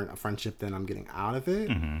investing more in a friendship than I'm getting out of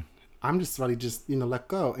it, I'm just ready to just, you know, let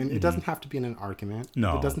go. And it doesn't have to be in an argument.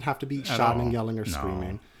 No. It doesn't have to be shouting and yelling or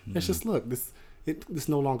screaming. It's just, look, this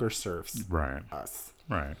no longer serves us.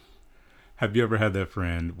 Right. Have you ever had that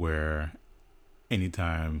friend where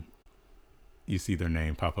anytime you see their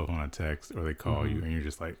name pop up on a text or they call you and you're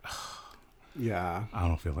just like, I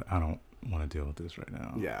don't want to deal with this right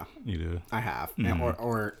now. Yeah. You do? I have.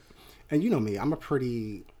 And you know me,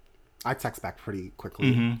 I text back pretty quickly,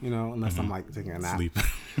 you know, unless I'm like taking a nap. Sleep.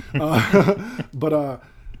 But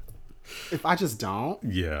if I just don't,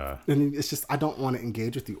 then it's just, I don't want to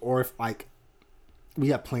engage with you. Or if like we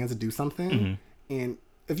have plans to do something, and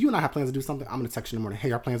if you and I have plans to do something, I'm going to text you in the morning,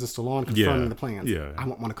 hey, our plans are still on, confirming the plans. I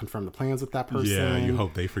won't want to confirm the plans with that person. Yeah, you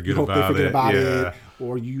hope they forget about it.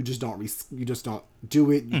 Or you just don't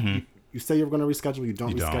do it. You say you're going to reschedule, you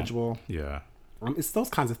don't reschedule. It's those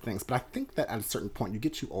kinds of things. But I think that at a certain point, you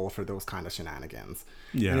get too old for those kind of shenanigans.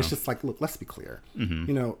 And it's just like, look, let's be clear.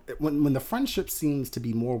 You know, when the friendship seems to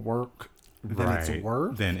be more work than it's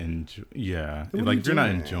worth, then if you're not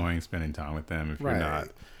enjoying spending time with them, if you're not,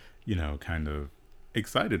 kind of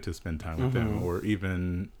excited to spend time with them, or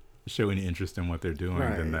even show any interest in what they're doing,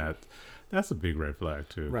 then that's a big red flag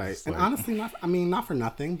too. Right. And honestly, not for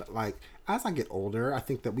nothing, but like as I get older, I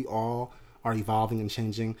think that we all are evolving and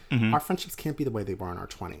changing. Our friendships can't be the way they were in our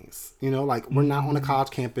 20s. Like we're not on a college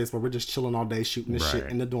campus where we're just chilling all day shooting the shit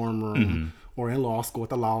in the dorm room or in law school at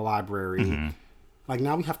the law library. Like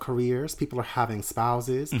now we have careers, people are having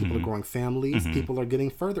spouses, people are growing families, people are getting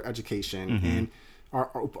further education and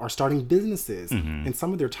are starting businesses. And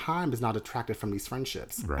some of their time is not attracted from these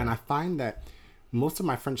friendships. And I find that most of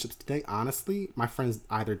my friendships today, honestly, my friends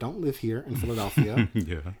either don't live here in Philadelphia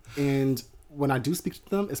and when I do speak to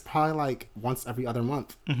them, it's probably like once every other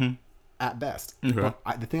month at best. But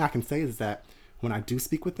the thing I can say is that when I do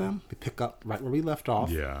speak with them, we pick up right where we left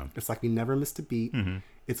off. It's like we never missed a beat.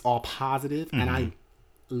 It's all positive, and I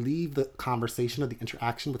leave the conversation or the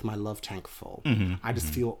interaction with my love tank full. I just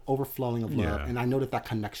feel overflowing of love, and I know that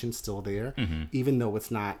connection's still there, even though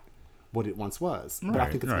it's not what it once was. But I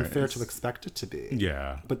think it's unfair to expect it to be.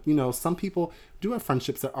 But some people do have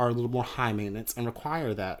friendships that are a little more high maintenance and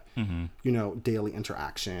require that daily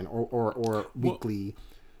interaction or weekly.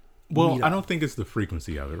 Well, I don't think it's the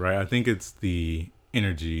frequency of it, right? I think it's the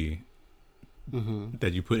energy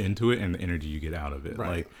that you put into it and the energy you get out of it.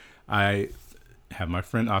 Like I have my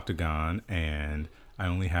friend Octagon, and I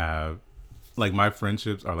only have like my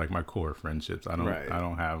friendships are like my core friendships. I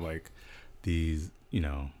don't have like these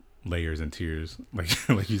layers and tiers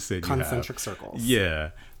like you said, concentric circles.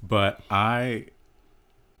 But I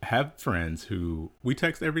have friends who we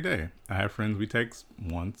text every day. I have friends we text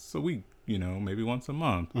once a week, maybe once a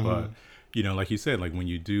month. But like you said, like when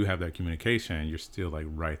you do have that communication, you're still like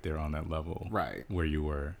right there on that level where you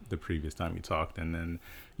were the previous time you talked. And then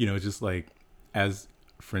it's just like as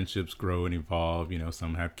friendships grow and evolve,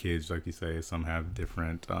 some have kids, like you say, some have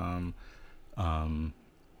different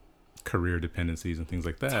career dependencies and things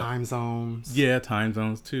like that. Time zones. Yeah, time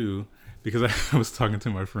zones too. Because I was talking to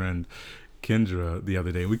my friend Kendra the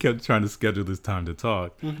other day. We kept trying to schedule this time to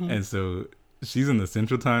talk. And so she's in the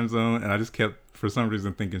central time zone, and I just kept, for some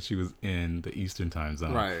reason, thinking she was in the eastern time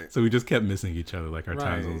zone. So we just kept missing each other, like our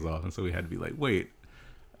time zones off. And so we had to be like, wait,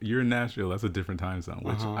 you're in Nashville, that's a different time zone,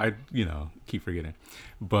 which I keep forgetting.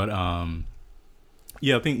 But I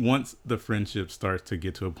think once the friendship starts to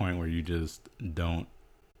get to a point where you just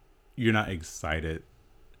you're not excited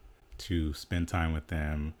to spend time with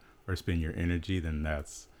them or spend your energy, then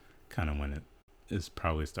that's kind of when it is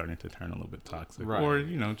probably starting to turn a little bit toxic, or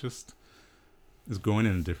just is going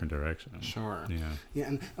in a different direction.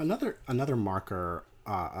 And another marker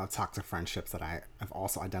of toxic friendships that I have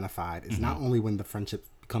also identified is not only when the friendship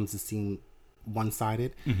becomes to seem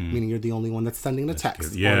one-sided, meaning you're the only one that's sending the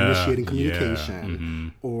text or initiating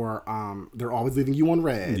communication, or they're always leaving you on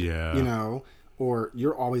red, or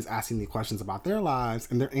you're always asking the questions about their lives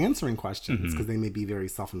and they're answering questions because they may be very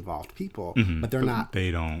self-involved people, but they're not. They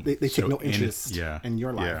don't. They take no interest in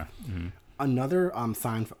your life. Another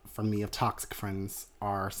sign for me of toxic friends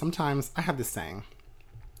are sometimes I have this saying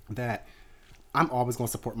that I'm always going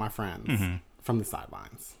to support my friends from the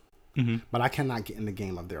sidelines, but I cannot get in the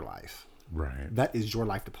game of their life. That is your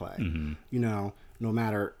life to play. No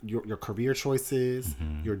matter your career choices,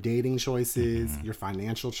 your dating choices, your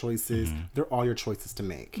financial choices, they're all your choices to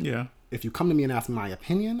make. If you come to me and ask my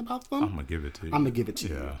opinion about them, I'm going to give it to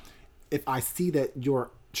you. If I see that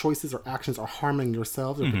your choices or actions are harming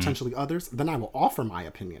yourselves or potentially others, then I will offer my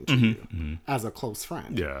opinion to you as a close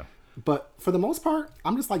friend. But for the most part,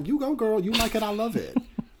 I'm just like, you go, girl. You like it, I love it.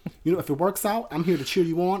 If it works out, I'm here to cheer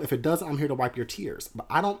you on. If it doesn't, I'm here to wipe your tears. But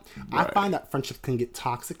I find that friendships can get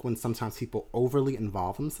toxic when sometimes people overly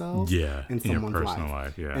involve themselves in someone's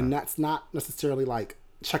life. And that's not necessarily like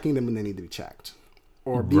checking them when they need to be checked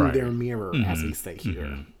or being their mirror, as we say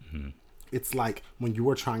here. It's like when you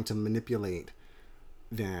are trying to manipulate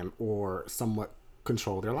them or somewhat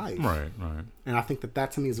control their life. And I think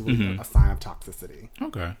that to me is really a sign of toxicity.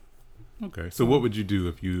 Okay. So what would you do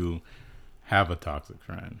if you have a toxic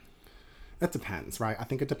friend? It depends, right? I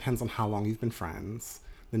think it depends on how long you've been friends,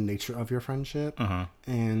 the nature of your friendship.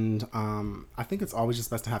 And I think it's always just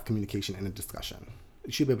best to have communication and a discussion.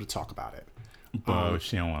 You should be able to talk about it. But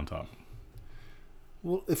she don't want to talk.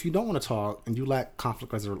 Well, if you don't want to talk and you lack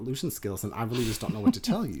conflict resolution skills, then I really just don't know what to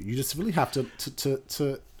tell you. You just really have to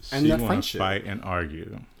end that friendship. She fight and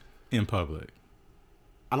argue in public.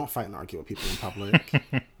 I don't fight and argue with people in public.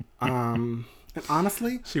 And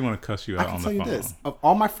honestly, she want to cuss you out on the phone. I can tell you this: of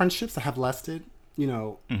all my friendships that have lasted,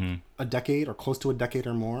 a decade or close to a decade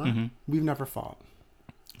or more, we've never fought.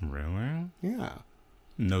 Really? Yeah.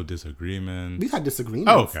 No disagreements. We've had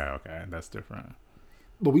disagreements. Oh, okay. That's different.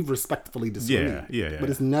 But we've respectfully disagreed. Yeah. But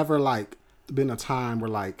it's never like been a time where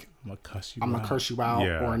like I'm gonna curse you out,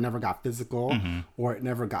 yeah. or it never got physical, or it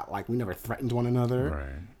never got like we never threatened one another.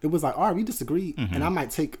 Right. It was like, all right, we disagree, and I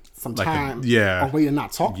might take some Like time away to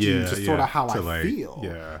not talk to you to sort of how I feel.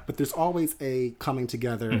 Yeah. But there's always a coming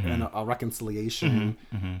together and a reconciliation,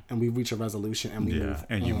 and we reach a resolution and we move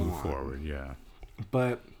and you on. move forward. Yeah.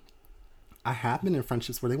 But I have been in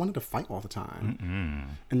friendships where they wanted to fight all the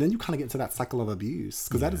time. And then you kind of get into that cycle of abuse,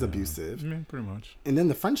 because that is abusive. Yeah, pretty much. And then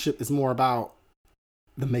the friendship is more about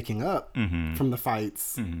the making up from the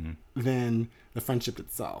fights than the friendship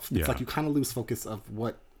itself. It's like you kind of lose focus of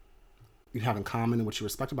what you have in common and what you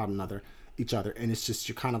respect about each other. And it's just,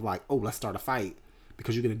 you're kind of like, oh, let's start a fight,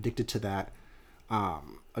 because you get addicted to that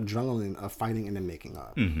adrenaline of fighting and then making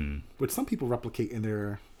up, which some people replicate in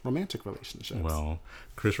their romantic relationships. Well,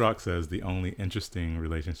 Chris Rock says the only interesting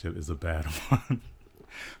relationship is a bad one.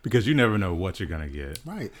 Because you never know what you're gonna get.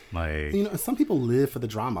 Right. Like, you know, some people live for the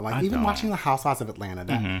drama. Like, even watching the Housewives of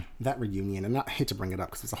Atlanta, that reunion, and I hate to bring it up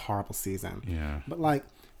because it's a horrible season. Yeah. But like,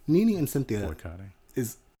 Nene and Cynthia boycotting.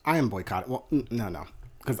 I am boycotting. Well, no.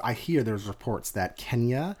 Because I hear there's reports that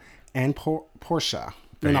Kenya and Phaedra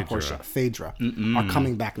are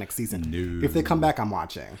coming back next season. No. If they come back, I'm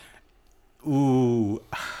watching. Ooh.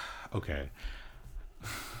 Okay.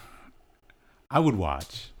 I would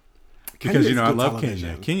watch. Because, you know, I love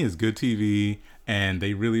Kenya. Kenya's good TV, and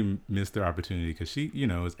they really missed their opportunity because she, you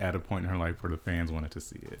know, is at a point in her life where the fans wanted to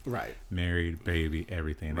see it. Right. Married, baby,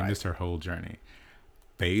 everything. They missed her whole journey.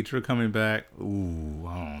 Phaedra coming back, ooh,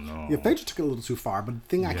 I don't know. Yeah, Phaedra took it a little too far, but the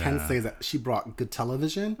thing I can say is that she brought good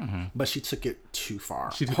television, but she took it too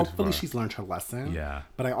far. Hopefully she's learned her lesson. Yeah.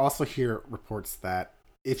 But I also hear reports that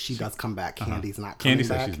if she does come back, Candy's not coming back. Candy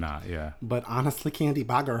says she's not, yeah. But honestly, Candy,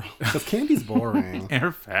 bye girl. Because Candy's boring. And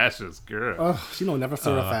her fashion's good. She don't never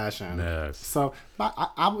serve fashion. Yes. So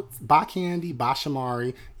I would buy Candy, buy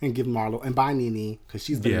Shamari, and give Marlo, and buy Nene, because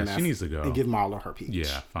she's been a mess. She needs to go. And give Marlo her peach.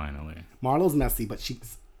 Yeah, finally. Marlo's messy, but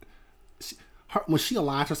when she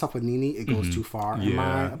aligns herself with Nene, it goes too far, in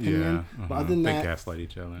my opinion. Yeah. But other than that, they gaslight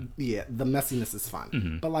each other. Yeah, the messiness is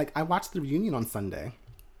fun. But like, I watched the reunion on Sunday,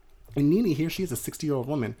 and Nene here, she is a 60-year-old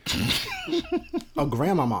woman, a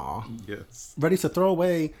grandmama, ready to throw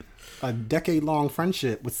away a decade-long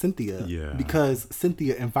friendship with Cynthia, because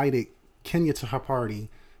Cynthia invited Kenya to her party,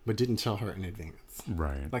 but didn't tell her in advance.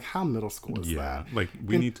 Right. Like, how middle school is that? Like,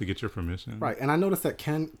 we need to get your permission. Right. And I noticed that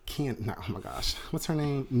oh my gosh, what's her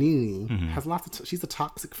name? Nene has lots of, she's a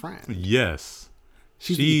toxic friend. Yes.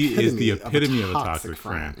 She is the epitome of a toxic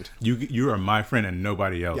friend. You are my friend and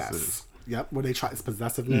nobody else's. Yep. Where they try, it's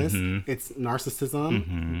possessiveness, it's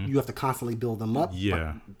narcissism. You have to constantly build them up.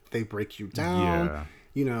 Yeah. But they break you down. Yeah.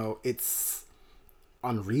 You know, it's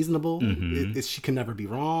unreasonable. She can never be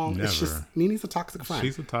wrong. Never. It's just, Nene's a toxic friend.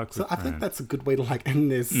 She's a toxic friend. So I think that's a good way to like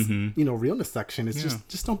end this, you know, realness section. Is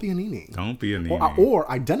just don't be a Nene. Don't be a Nene. Or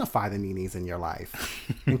identify the Nenes in your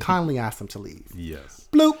life and kindly ask them to leave. Yes.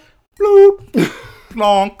 Bloop, bloop,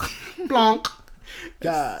 plonk, plonk.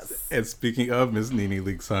 Yes. And speaking of Miss Nene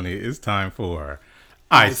Leakes Honey, it's time for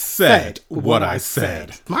I said what I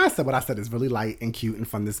said. My I said what I said is really light and cute and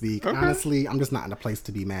fun this week. Okay. Honestly, I'm just not in a place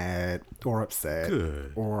to be mad or upset.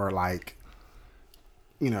 Good. Or like,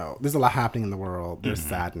 you know, there's a lot happening in the world. There's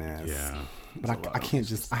sadness. Yeah. But I can't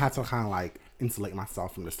just, I have to kind of like insulate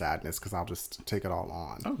myself from the sadness because I'll just take it all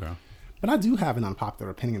on. Okay. But I do have an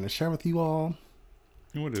unpopular opinion to share with you all.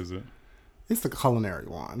 What is it? It's the culinary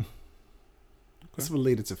one. Okay. It's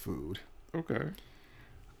related to food. Okay.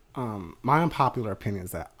 My unpopular opinion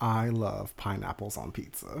is that I love pineapples on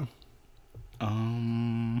pizza.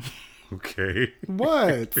 Okay.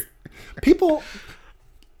 What? People,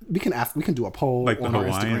 we can do a poll like on the our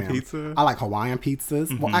Hawaiian Instagram. Pizza? I like Hawaiian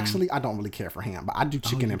pizzas. Well, actually, I don't really care for ham, but I do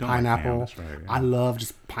chicken and pineapple. Like ham, right, yeah. I love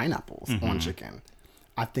just pineapples on chicken.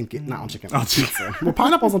 I think not on chicken, on pizza. Well,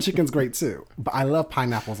 pineapples on chicken's great too, but I love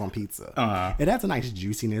pineapples on pizza. It adds a nice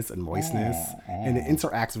juiciness and moistness, and it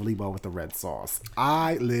interacts really well with the red sauce.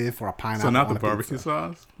 I live for a pineapple. So not on the barbecue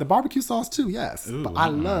sauce? The barbecue sauce too, yes. Ooh, but I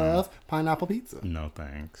love pineapple pizza. No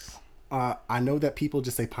thanks. I know that people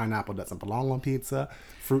just say pineapple doesn't belong on pizza.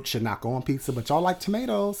 Fruit should not go on pizza, but y'all like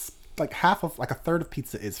tomatoes. Like a third of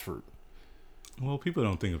pizza is fruit. Well, people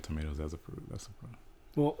don't think of tomatoes as a fruit. That's the problem.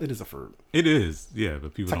 Well, it is a fruit. It is, yeah,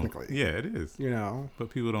 but people technically don't. Yeah, it is. You know, but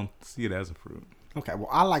people don't see it as a fruit. Okay, well,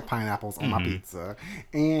 I like pineapples on my pizza,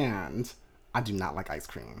 and I do not like ice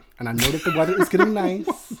cream. And I know that the weather is getting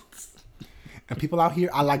nice. And people out here,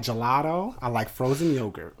 I like gelato. I like frozen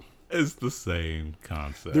yogurt. It's the same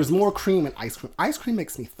concept. There's more cream in ice cream. Ice cream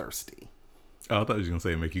makes me thirsty. Oh, I thought you were going to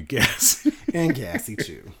say make you gassy. And gassy,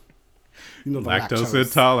 too. You know, the lactose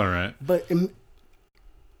intolerant. But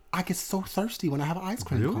I get so thirsty when I have an ice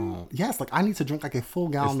cream cone. Yes, like I need to drink like a full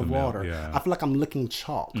gallon of water. I feel like I'm licking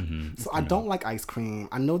chalk. So I don't like ice cream.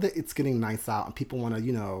 I know that it's getting nice out and people want to,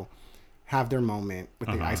 you know, have their moment with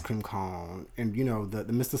the ice cream cone. And, you know, the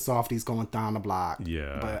Mr. Softy's going down the block.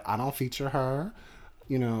 Yeah. But I don't feature her.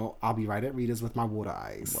 You know, I'll be right at Rita's with my water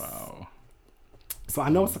ice. Wow. So I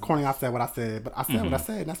know it's corny I said what I said, but I said what I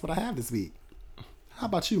said, and that's what I have this week. How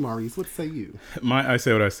about you, Maurice? What say you? I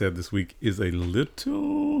say what I said this week is a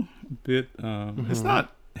little bit, it's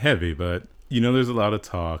not heavy, but, you know, there's a lot of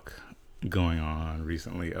talk going on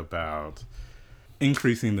recently about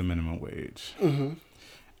increasing the minimum wage.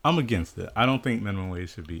 I'm against it. I don't think minimum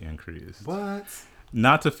wage should be increased. What?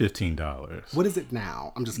 Not to $15. What is it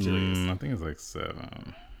now? I'm just curious. I think it's like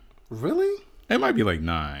 $7. Really? It might be like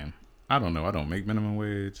 $9. I don't know. I don't make minimum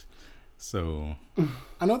wage. So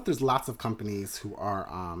I know that there's lots of companies who are,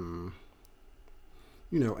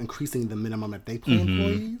 you know, increasing the minimum that they pay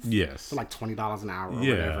employees. Yes. For like $20 an hour or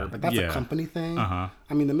whatever. But that's a company thing. I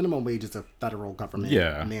mean, the minimum wage is a federal government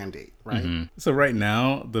mandate, right? So right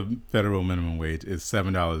now, the federal minimum wage is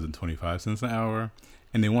 $7.25 an hour.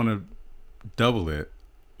 And they want to double it,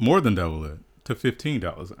 more than double it, to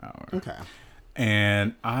 $15 an hour. Okay.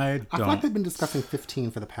 And I feel like they've been discussing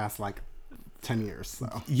 15 for the past, like, 10 years.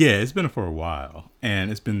 So yeah, it's been for a while,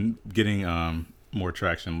 and it's been getting more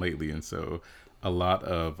traction lately, and so a lot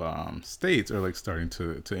of states are like starting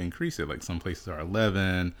to increase it. Like some places are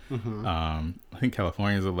 11. I think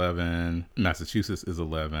California is 11, Massachusetts is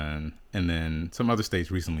 11, and then some other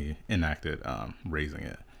states recently enacted raising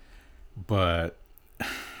it. But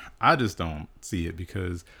I just don't see it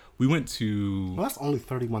because we went to that's only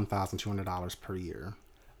 $31,200 per year,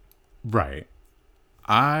 right?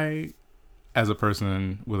 As a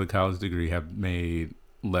person with a college degree, have made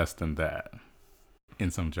less than that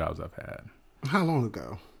in some jobs I've had. How long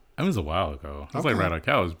ago? It was a while ago. I was like right out of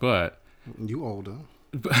college, but... You older.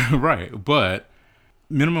 Right. But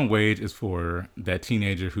minimum wage is for that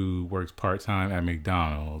teenager who works part-time at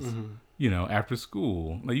McDonald's, you know, after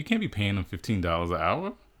school. Like, you can't be paying them $15 an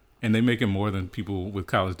hour, and they making more than people with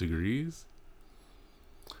college degrees.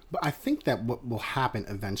 But I think that what will happen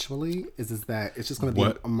eventually is that it's just going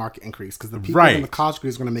to be a market increase because the people in the college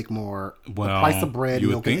degrees are going to make more. Well, the price of bread,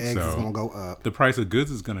 milk, and eggs is going to go up. The price of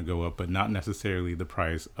goods is going to go up, but not necessarily the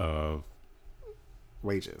price of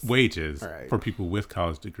wages for people with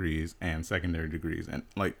college degrees and secondary degrees and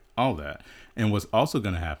like all that. And what's also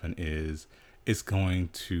going to happen is it's going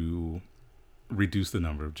to reduce the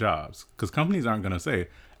number of jobs because companies aren't going to say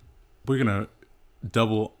we're going to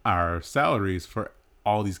double our salaries for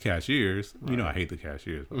all these cashiers. You know, I hate the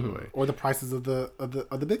cashiers, by the way. Or the prices of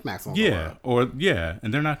the Big Macs. And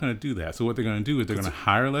they're not going to do that. So what they're going to do is they're going to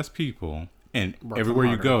hire less people, and everywhere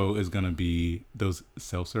you go is going to be those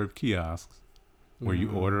self-serve kiosks where you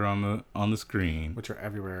order on the screen, which are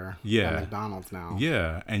everywhere. Yeah, at McDonald's now.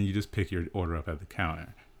 Yeah, and you just pick your order up at the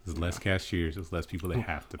counter. There's less cashiers. There's less people that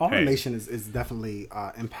have to pay. Automation is definitely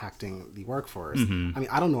impacting the workforce. I mean,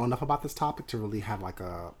 I don't know enough about this topic to really have like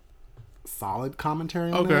a solid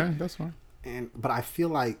commentary on it. Okay, that's fine. But I feel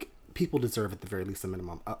like people deserve at the very least a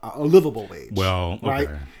minimum, a livable wage. Well, okay. Right?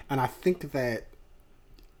 And I think that,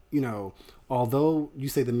 you know, although you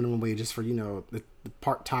say the minimum wage is for, you know, the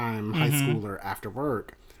part-time high schooler after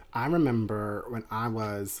work, I remember when I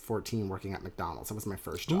was 14 working at McDonald's. That was my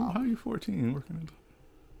first job. Ooh, how are you 14 working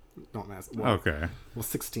at? Don't ask. Well, okay. Well,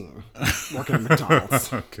 16 working at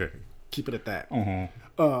McDonald's. Okay. Keep it at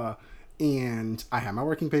that. And I had my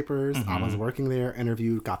working papers. I was working there,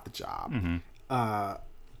 interviewed, got the job. I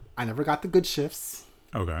never got the good shifts.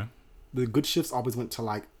 Okay. The good shifts always went to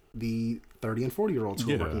like the 30 and 40-year-olds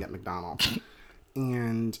who were working at McDonald's.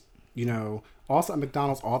 And, you know, also at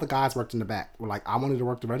McDonald's, all the guys worked in the back. Were like, I wanted to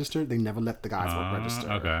work the register. They never let the guys work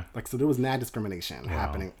register. Okay. Like, so there was mad discrimination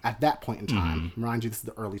happening at that point in time. Mind you, this is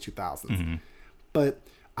the early 2000s. But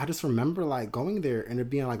I just remember like going there and there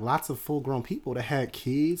being like lots of full-grown people that had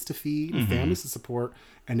kids to feed and families to support,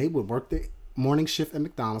 and they would work the morning shift at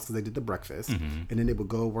McDonald's because they did the breakfast, and then they would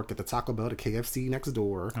go work at the Taco Bell, the KFC next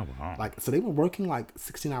door. Oh wow! Like, so they were working like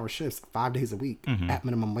 16-hour shifts 5 days a week at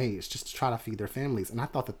minimum wage just to try to feed their families, and I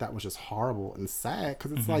thought that was just horrible and sad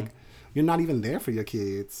because it's like you're not even there for your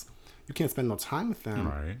kids. You can't spend no time with them.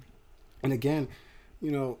 Right. And again,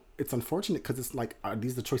 you know, it's unfortunate because it's like, are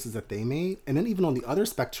these the choices that they made? And then even on the other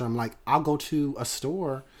spectrum, like I'll go to a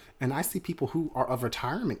store and I see people who are of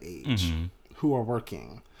retirement age who are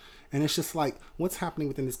working. And it's just like, what's happening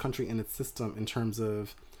within this country and its system in terms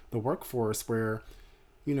of the workforce where,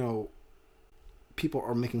 you know, people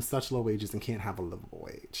are making such low wages and can't have a livable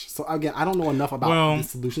wage. So again, I don't know enough about the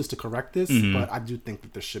solutions to correct this, but I do think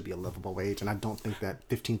that there should be a livable wage, and I don't think that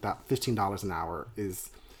 $15 an hour is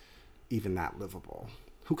even that livable.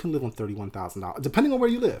 Who can live on $31,000? Depending on where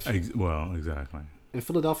you live. Well, exactly. In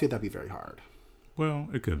Philadelphia, that'd be very hard. Well,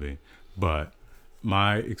 it could be, but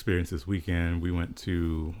my experience this weekend, we went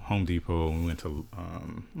to Home Depot, and we went to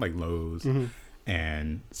like Lowe's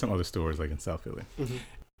and some other stores like in South Philly.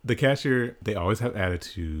 The cashier, they always have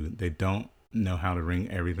attitude. They don't know how to ring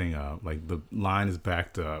everything up. Like the line is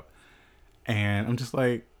backed up, and I'm just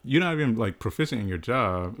like, you're not even like proficient in your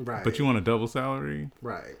job, right? But you want a double salary,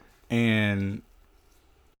 right? And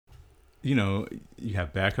you know, you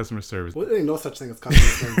have bad customer service. Well, there ain't no such thing as customer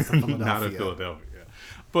service in Philadelphia. Not in Philadelphia.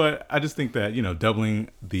 But I just think that, you know, doubling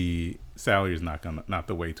the salary is not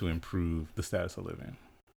the way to improve the status of living.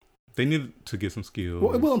 They need to get some skills.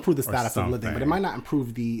 Well, it will improve the status of living, but it might not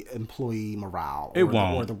improve the employee morale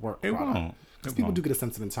or the work product. Won't. Because people do get a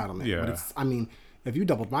sense of entitlement. Yeah. But I mean, if you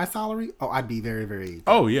doubled my salary, I'd be very, very...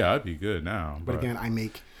 Oh, yeah, I'd be good now. But again, I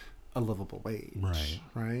make a livable wage.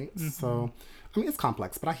 Right? So, I mean, it's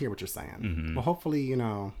complex, but I hear what you're saying. Well, hopefully, you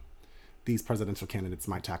know, these presidential candidates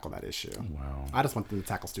might tackle that issue. Wow. I just want them to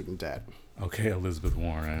tackle student debt. Okay, Elizabeth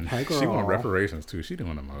Warren. Hey, girl. She want reparations, too. She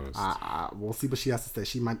doing the most. We'll see what she has to say.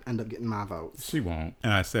 She might end up getting my votes. She won't.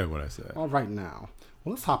 And I said what I said. All right, now.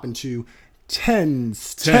 Well, let's hop into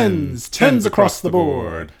tens across the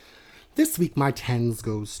board. This week, my tens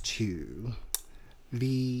goes to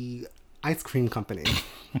the ice cream company.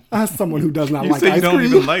 As someone who does not like ice cream. You don't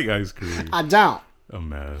even like ice cream. I don't. A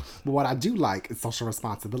mess. But what I do like is social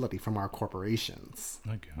responsibility from our corporations.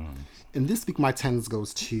 My God. And this week, my tens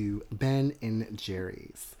goes to Ben and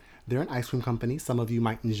Jerry's. They're an ice cream company. Some of you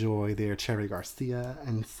might enjoy their Cherry Garcia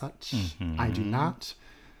and such. I do not.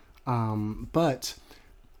 But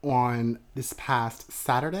on this past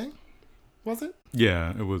Saturday, was it?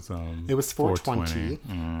 Yeah, it was. It was 420,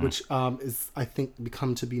 which is, I think,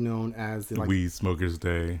 become to be known as the Weed Smokers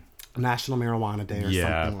Day, National Marijuana Day, or something like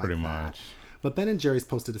that. Yeah, pretty much. But Ben & Jerry's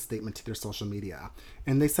posted a statement to their social media.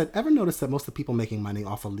 And they said, ever notice that most of the people making money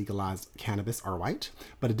off of legalized cannabis are white,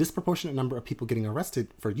 but a disproportionate number of people getting arrested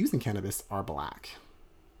for using cannabis are black?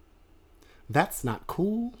 That's not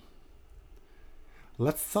cool.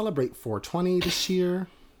 Let's celebrate 420 this year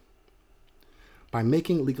by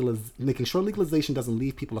making sure legalization doesn't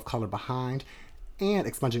leave people of color behind and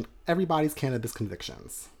expunging everybody's cannabis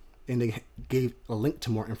convictions. And they gave a link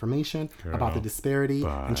to more information about the disparity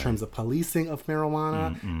in terms of policing of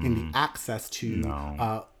marijuana and the access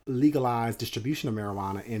to legalized distribution of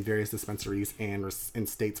marijuana in various dispensaries and in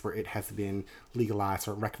states where it has been legalized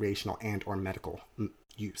for recreational and or medical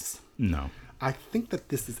use. No. I think that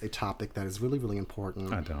this is a topic that is really, really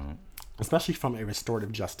important. I don't. Especially from a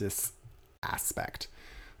restorative justice aspect.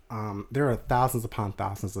 There are thousands upon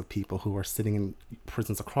thousands of people who are sitting in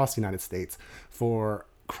prisons across the United States for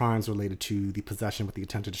crimes related to the possession with the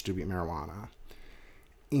intent to distribute marijuana.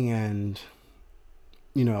 And,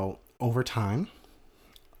 you know, over time,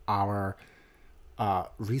 our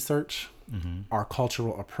research, our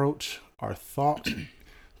cultural approach, our thought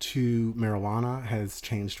to marijuana has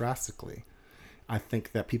changed drastically. I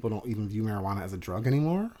think that people don't even view marijuana as a drug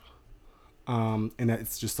anymore, and that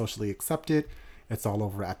it's just socially accepted. It's all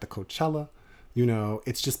over at the Coachella. You know,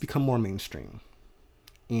 it's just become more mainstream.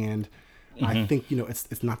 And I think, you know,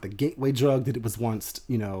 it's not the gateway drug that it was once,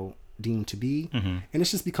 you know, deemed to be. And it's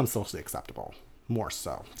just become socially acceptable more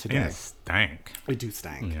so today. And it stank. It do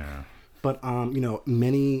stank. Yeah. But, you know,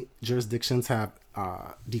 many jurisdictions have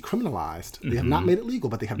decriminalized. They have not made it legal,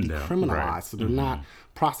 but they have decriminalized. Right. So they're not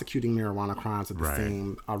prosecuting marijuana crimes with the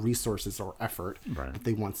same resources or effort that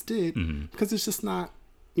they once did because it's just not,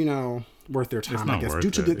 you know, worth their time, I guess, due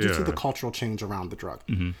to the cultural change around the drug.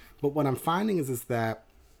 But what I'm finding is that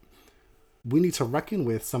we need to reckon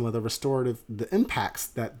with some of the impacts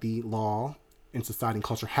that the law and society and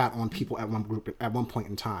culture had on people at one point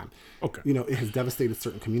in time. Okay. You know, it has devastated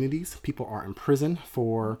certain communities. People are in prison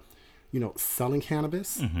for, you know, selling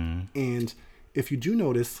cannabis. And if you do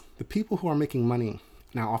notice, the people who are making money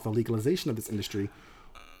now off the legalization of this industry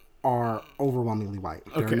are overwhelmingly white.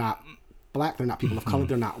 They're not Black, they're not people of color,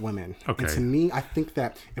 they're not women. Okay. And to me, I think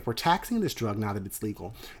that if we're taxing this drug now that it's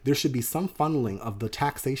legal, there should be some funneling of the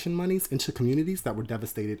taxation monies into communities that were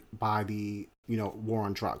devastated by the, you know, war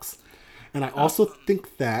on drugs. And I also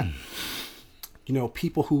think that, you know,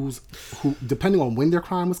 people who depending on when their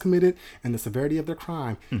crime was committed and the severity of their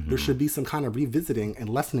crime, there should be some kind of revisiting and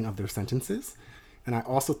lessening of their sentences. And I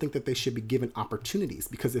also think that they should be given opportunities,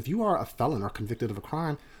 because if you are a felon or convicted of a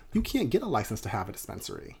crime, you can't get a license to have a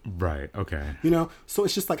dispensary. Right. Okay. You know, so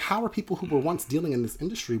it's just like, how are people who were once dealing in this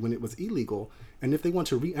industry when it was illegal, and if they want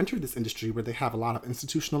to re-enter this industry where they have a lot of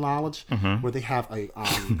institutional knowledge, where they have a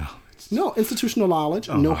institutional knowledge,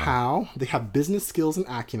 know-how, they have business skills and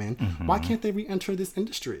acumen, why can't they re-enter this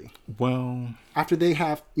industry? Well, after they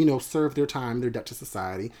have, you know, served their time, their debt to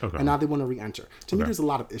society, and now they want to re-enter. To me, there's a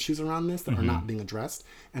lot of issues around this that are not being addressed,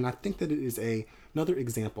 and I think that it is another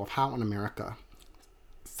example of how in America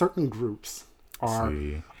certain groups are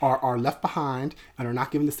left behind and are not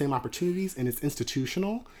given the same opportunities, and it's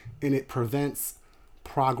institutional, and it prevents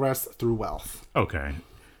progress through wealth. Okay.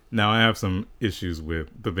 Now I have some issues with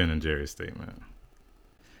the Ben and Jerry's statement.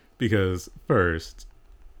 Because first,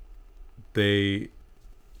 they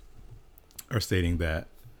are stating that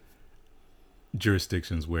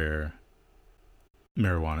jurisdictions where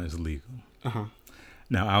marijuana is legal.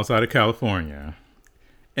 Now outside of California,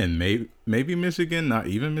 and maybe Michigan, not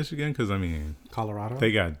even Michigan, because I mean, Colorado,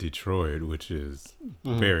 they got Detroit, which is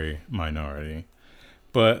very minority.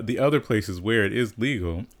 But the other places where it is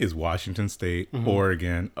legal is Washington State,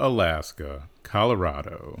 Oregon, Alaska,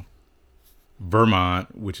 Colorado,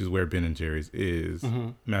 Vermont, which is where Ben and Jerry's is,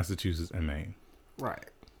 Massachusetts, and Maine. Right.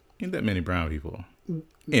 Ain't that many brown people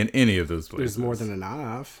in any of those places. There's more than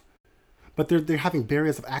enough. But they're having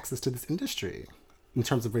barriers of access to this industry in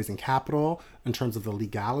terms of raising capital, in terms of the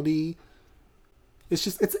legality. It's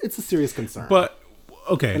just, it's a serious concern. But,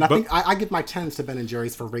 okay. And I think I give my 10s to Ben and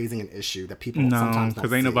Jerry's for raising an issue that people sometimes don't see.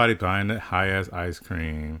 Because ain't nobody buying that high-ass ice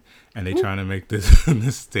cream, and they trying to make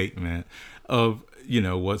this statement of, you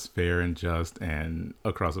know, what's fair and just and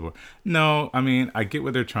across the board. No, I mean, I get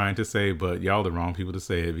what they're trying to say, but y'all the wrong people to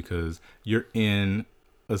say it because you're in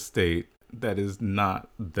a state that is not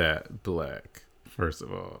that black, first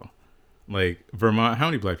of all. Like, Vermont, how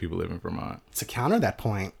many black people live in Vermont? To counter that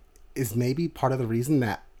point is maybe part of the reason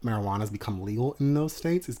that marijuana has become legal in those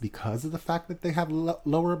states is because of the fact that they have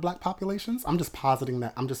lower black populations. I'm just positing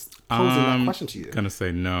that. I'm just posing that question to you. I'm going to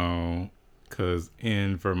say no, because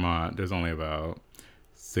in Vermont, there's only about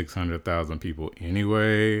 600,000 people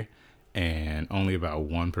anyway, and only about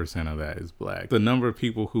 1% of that is black. The number of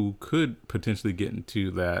people who could potentially get into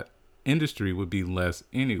that industry would be less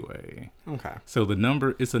anyway. Okay. So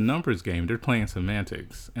it's a numbers game. They're playing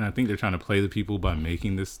semantics, and I think they're trying to play the people by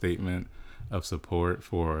making this statement of support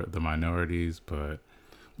for the minorities. But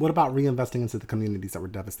what about reinvesting into the communities that were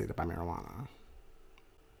devastated by marijuana?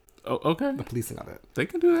 Oh, okay. The policing of it. They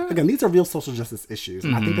can do that. Again, these are real social justice issues.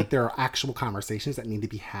 And I think that there are actual conversations that need to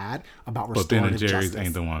be had about restorative justice. But Ben and Jerry's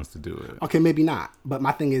ain't the ones to do it. Okay, maybe not. But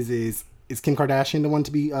my thing is Kim Kardashian the one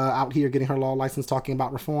to be out here getting her law license talking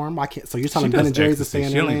about reform? Why can't? So you're telling Ben and Jerry's to stay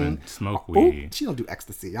in their lane? She don't even smoke weed. She don't do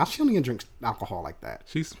ecstasy. She don't even drink alcohol like that.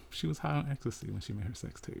 She was high on ecstasy when she made her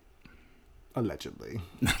sex tape. Allegedly.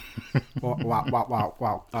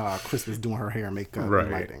 while Chris was doing her hair and makeup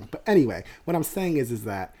and lighting. But anyway, what I'm saying is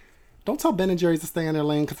that don't tell Ben and Jerry's to stay in their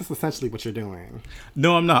lane, because that's essentially what you're doing.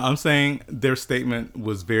 No, I'm not. I'm saying their statement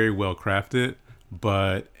was very well crafted,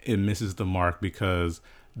 but it misses the mark because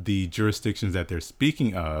the jurisdictions that they're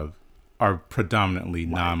speaking of are predominantly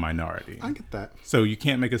non-minority. I get that. So you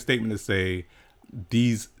can't make a statement to say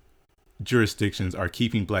these jurisdictions are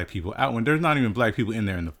keeping black people out when there's not even black people in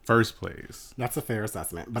there in the first place. That's a fair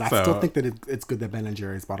assessment, but I still think that it's good that Ben and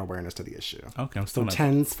Jerry's brought awareness to the issue. Okay, I'm still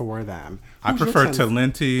 10s for them. I prefer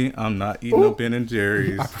Talenti. I'm not eating no Ben and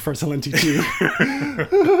Jerry's. I prefer Talenti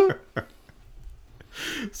too.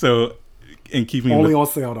 So, in keeping only on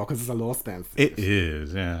sale though, because it's a little expensive. It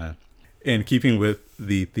is, yeah. In keeping with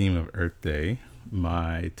the theme of Earth Day,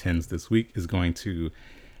 my 10s this week is going to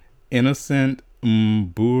Innocent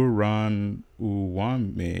Mburan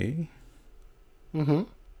Uwame.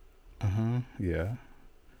 Yeah.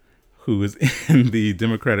 Who is in the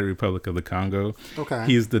Democratic Republic of the Congo. Okay.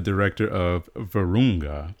 He is the director of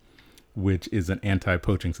Virunga, which is an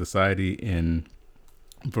anti-poaching society in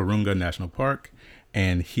Virunga National Park.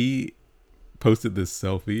 And he posted this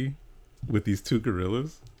selfie with these two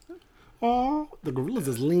gorillas. Oh, the gorillas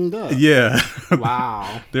is leaned up. Yeah.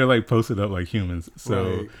 Wow. They're like posted up like humans.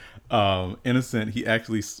 So Innocent, he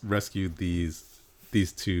actually rescued these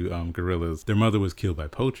two gorillas. Their mother was killed by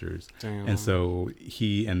poachers. Damn. And so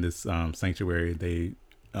he and this sanctuary, they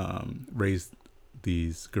raised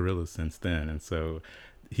these gorillas since then. And so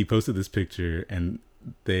he posted this picture, and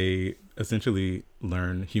they essentially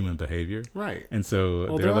learn human behavior. Right. And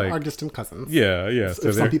so they're like our distant cousins. Yeah.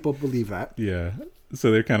 So some people believe that. Yeah. So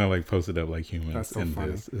they're kind of like posted up like humans. That's so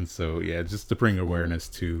funny. This. And so, yeah, just to bring awareness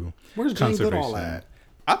to Where's Jane Goodall at?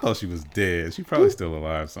 I thought she was dead. She's probably still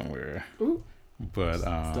alive somewhere. Ooh. But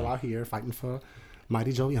still out here fighting for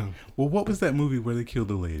Mighty Joe Young. Well, what was that movie where they killed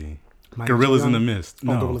the lady? Mighty Gorillas Joe in the Young? Mist.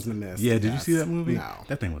 No. Oh, Gorillas in the Mist. Yeah, did you see that movie? No.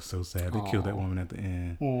 That thing was so sad. They killed that woman at the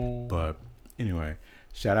end. Aww. But anyway,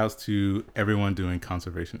 shout outs to everyone doing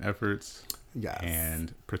conservation efforts. Yes.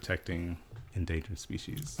 And protecting endangered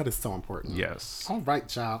species. That is so important. Yes. All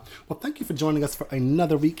right, y'all. Well, thank you for joining us for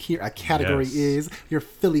another week here at Category Is, your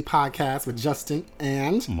Philly podcast with Justin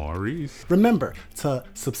and Maurice. Remember to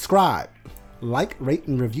subscribe, like, rate,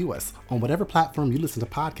 and review us on whatever platform you listen to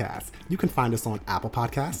podcasts. You can find us on Apple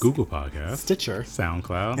Podcasts, Google Podcasts, Stitcher,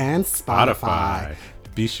 SoundCloud, and Spotify.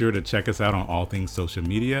 Be sure to check us out on all things social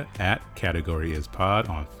media at Category Is Pod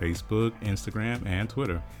on Facebook, Instagram, and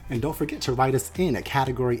Twitter. And don't forget to write us in at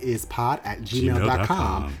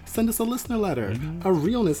categoryispod@gmail.com. Send us a listener letter, a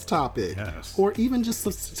realness topic, or even just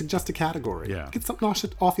suggest a category. Yeah. Get something off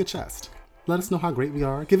your chest. Let us know how great we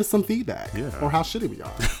are. Give us some feedback or how shitty we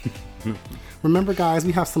are. Remember, guys,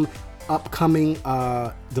 we have some upcoming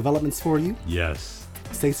developments for you. Yes.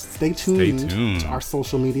 Stay tuned to our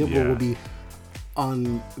social media where we'll be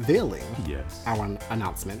unveiling our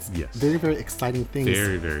announcements. Yes. Very, very exciting things.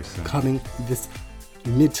 Very, very soon. Coming this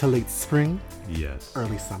mid to late spring. Yes.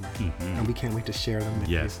 Early summer. And we can't wait to share them with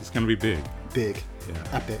you. Yes, it's going to be big. Big.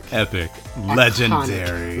 Yeah. Epic.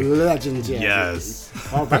 Legendary. Iconic. Legendary. Yes.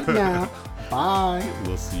 All right now. Bye.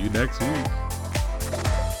 We'll see you next week.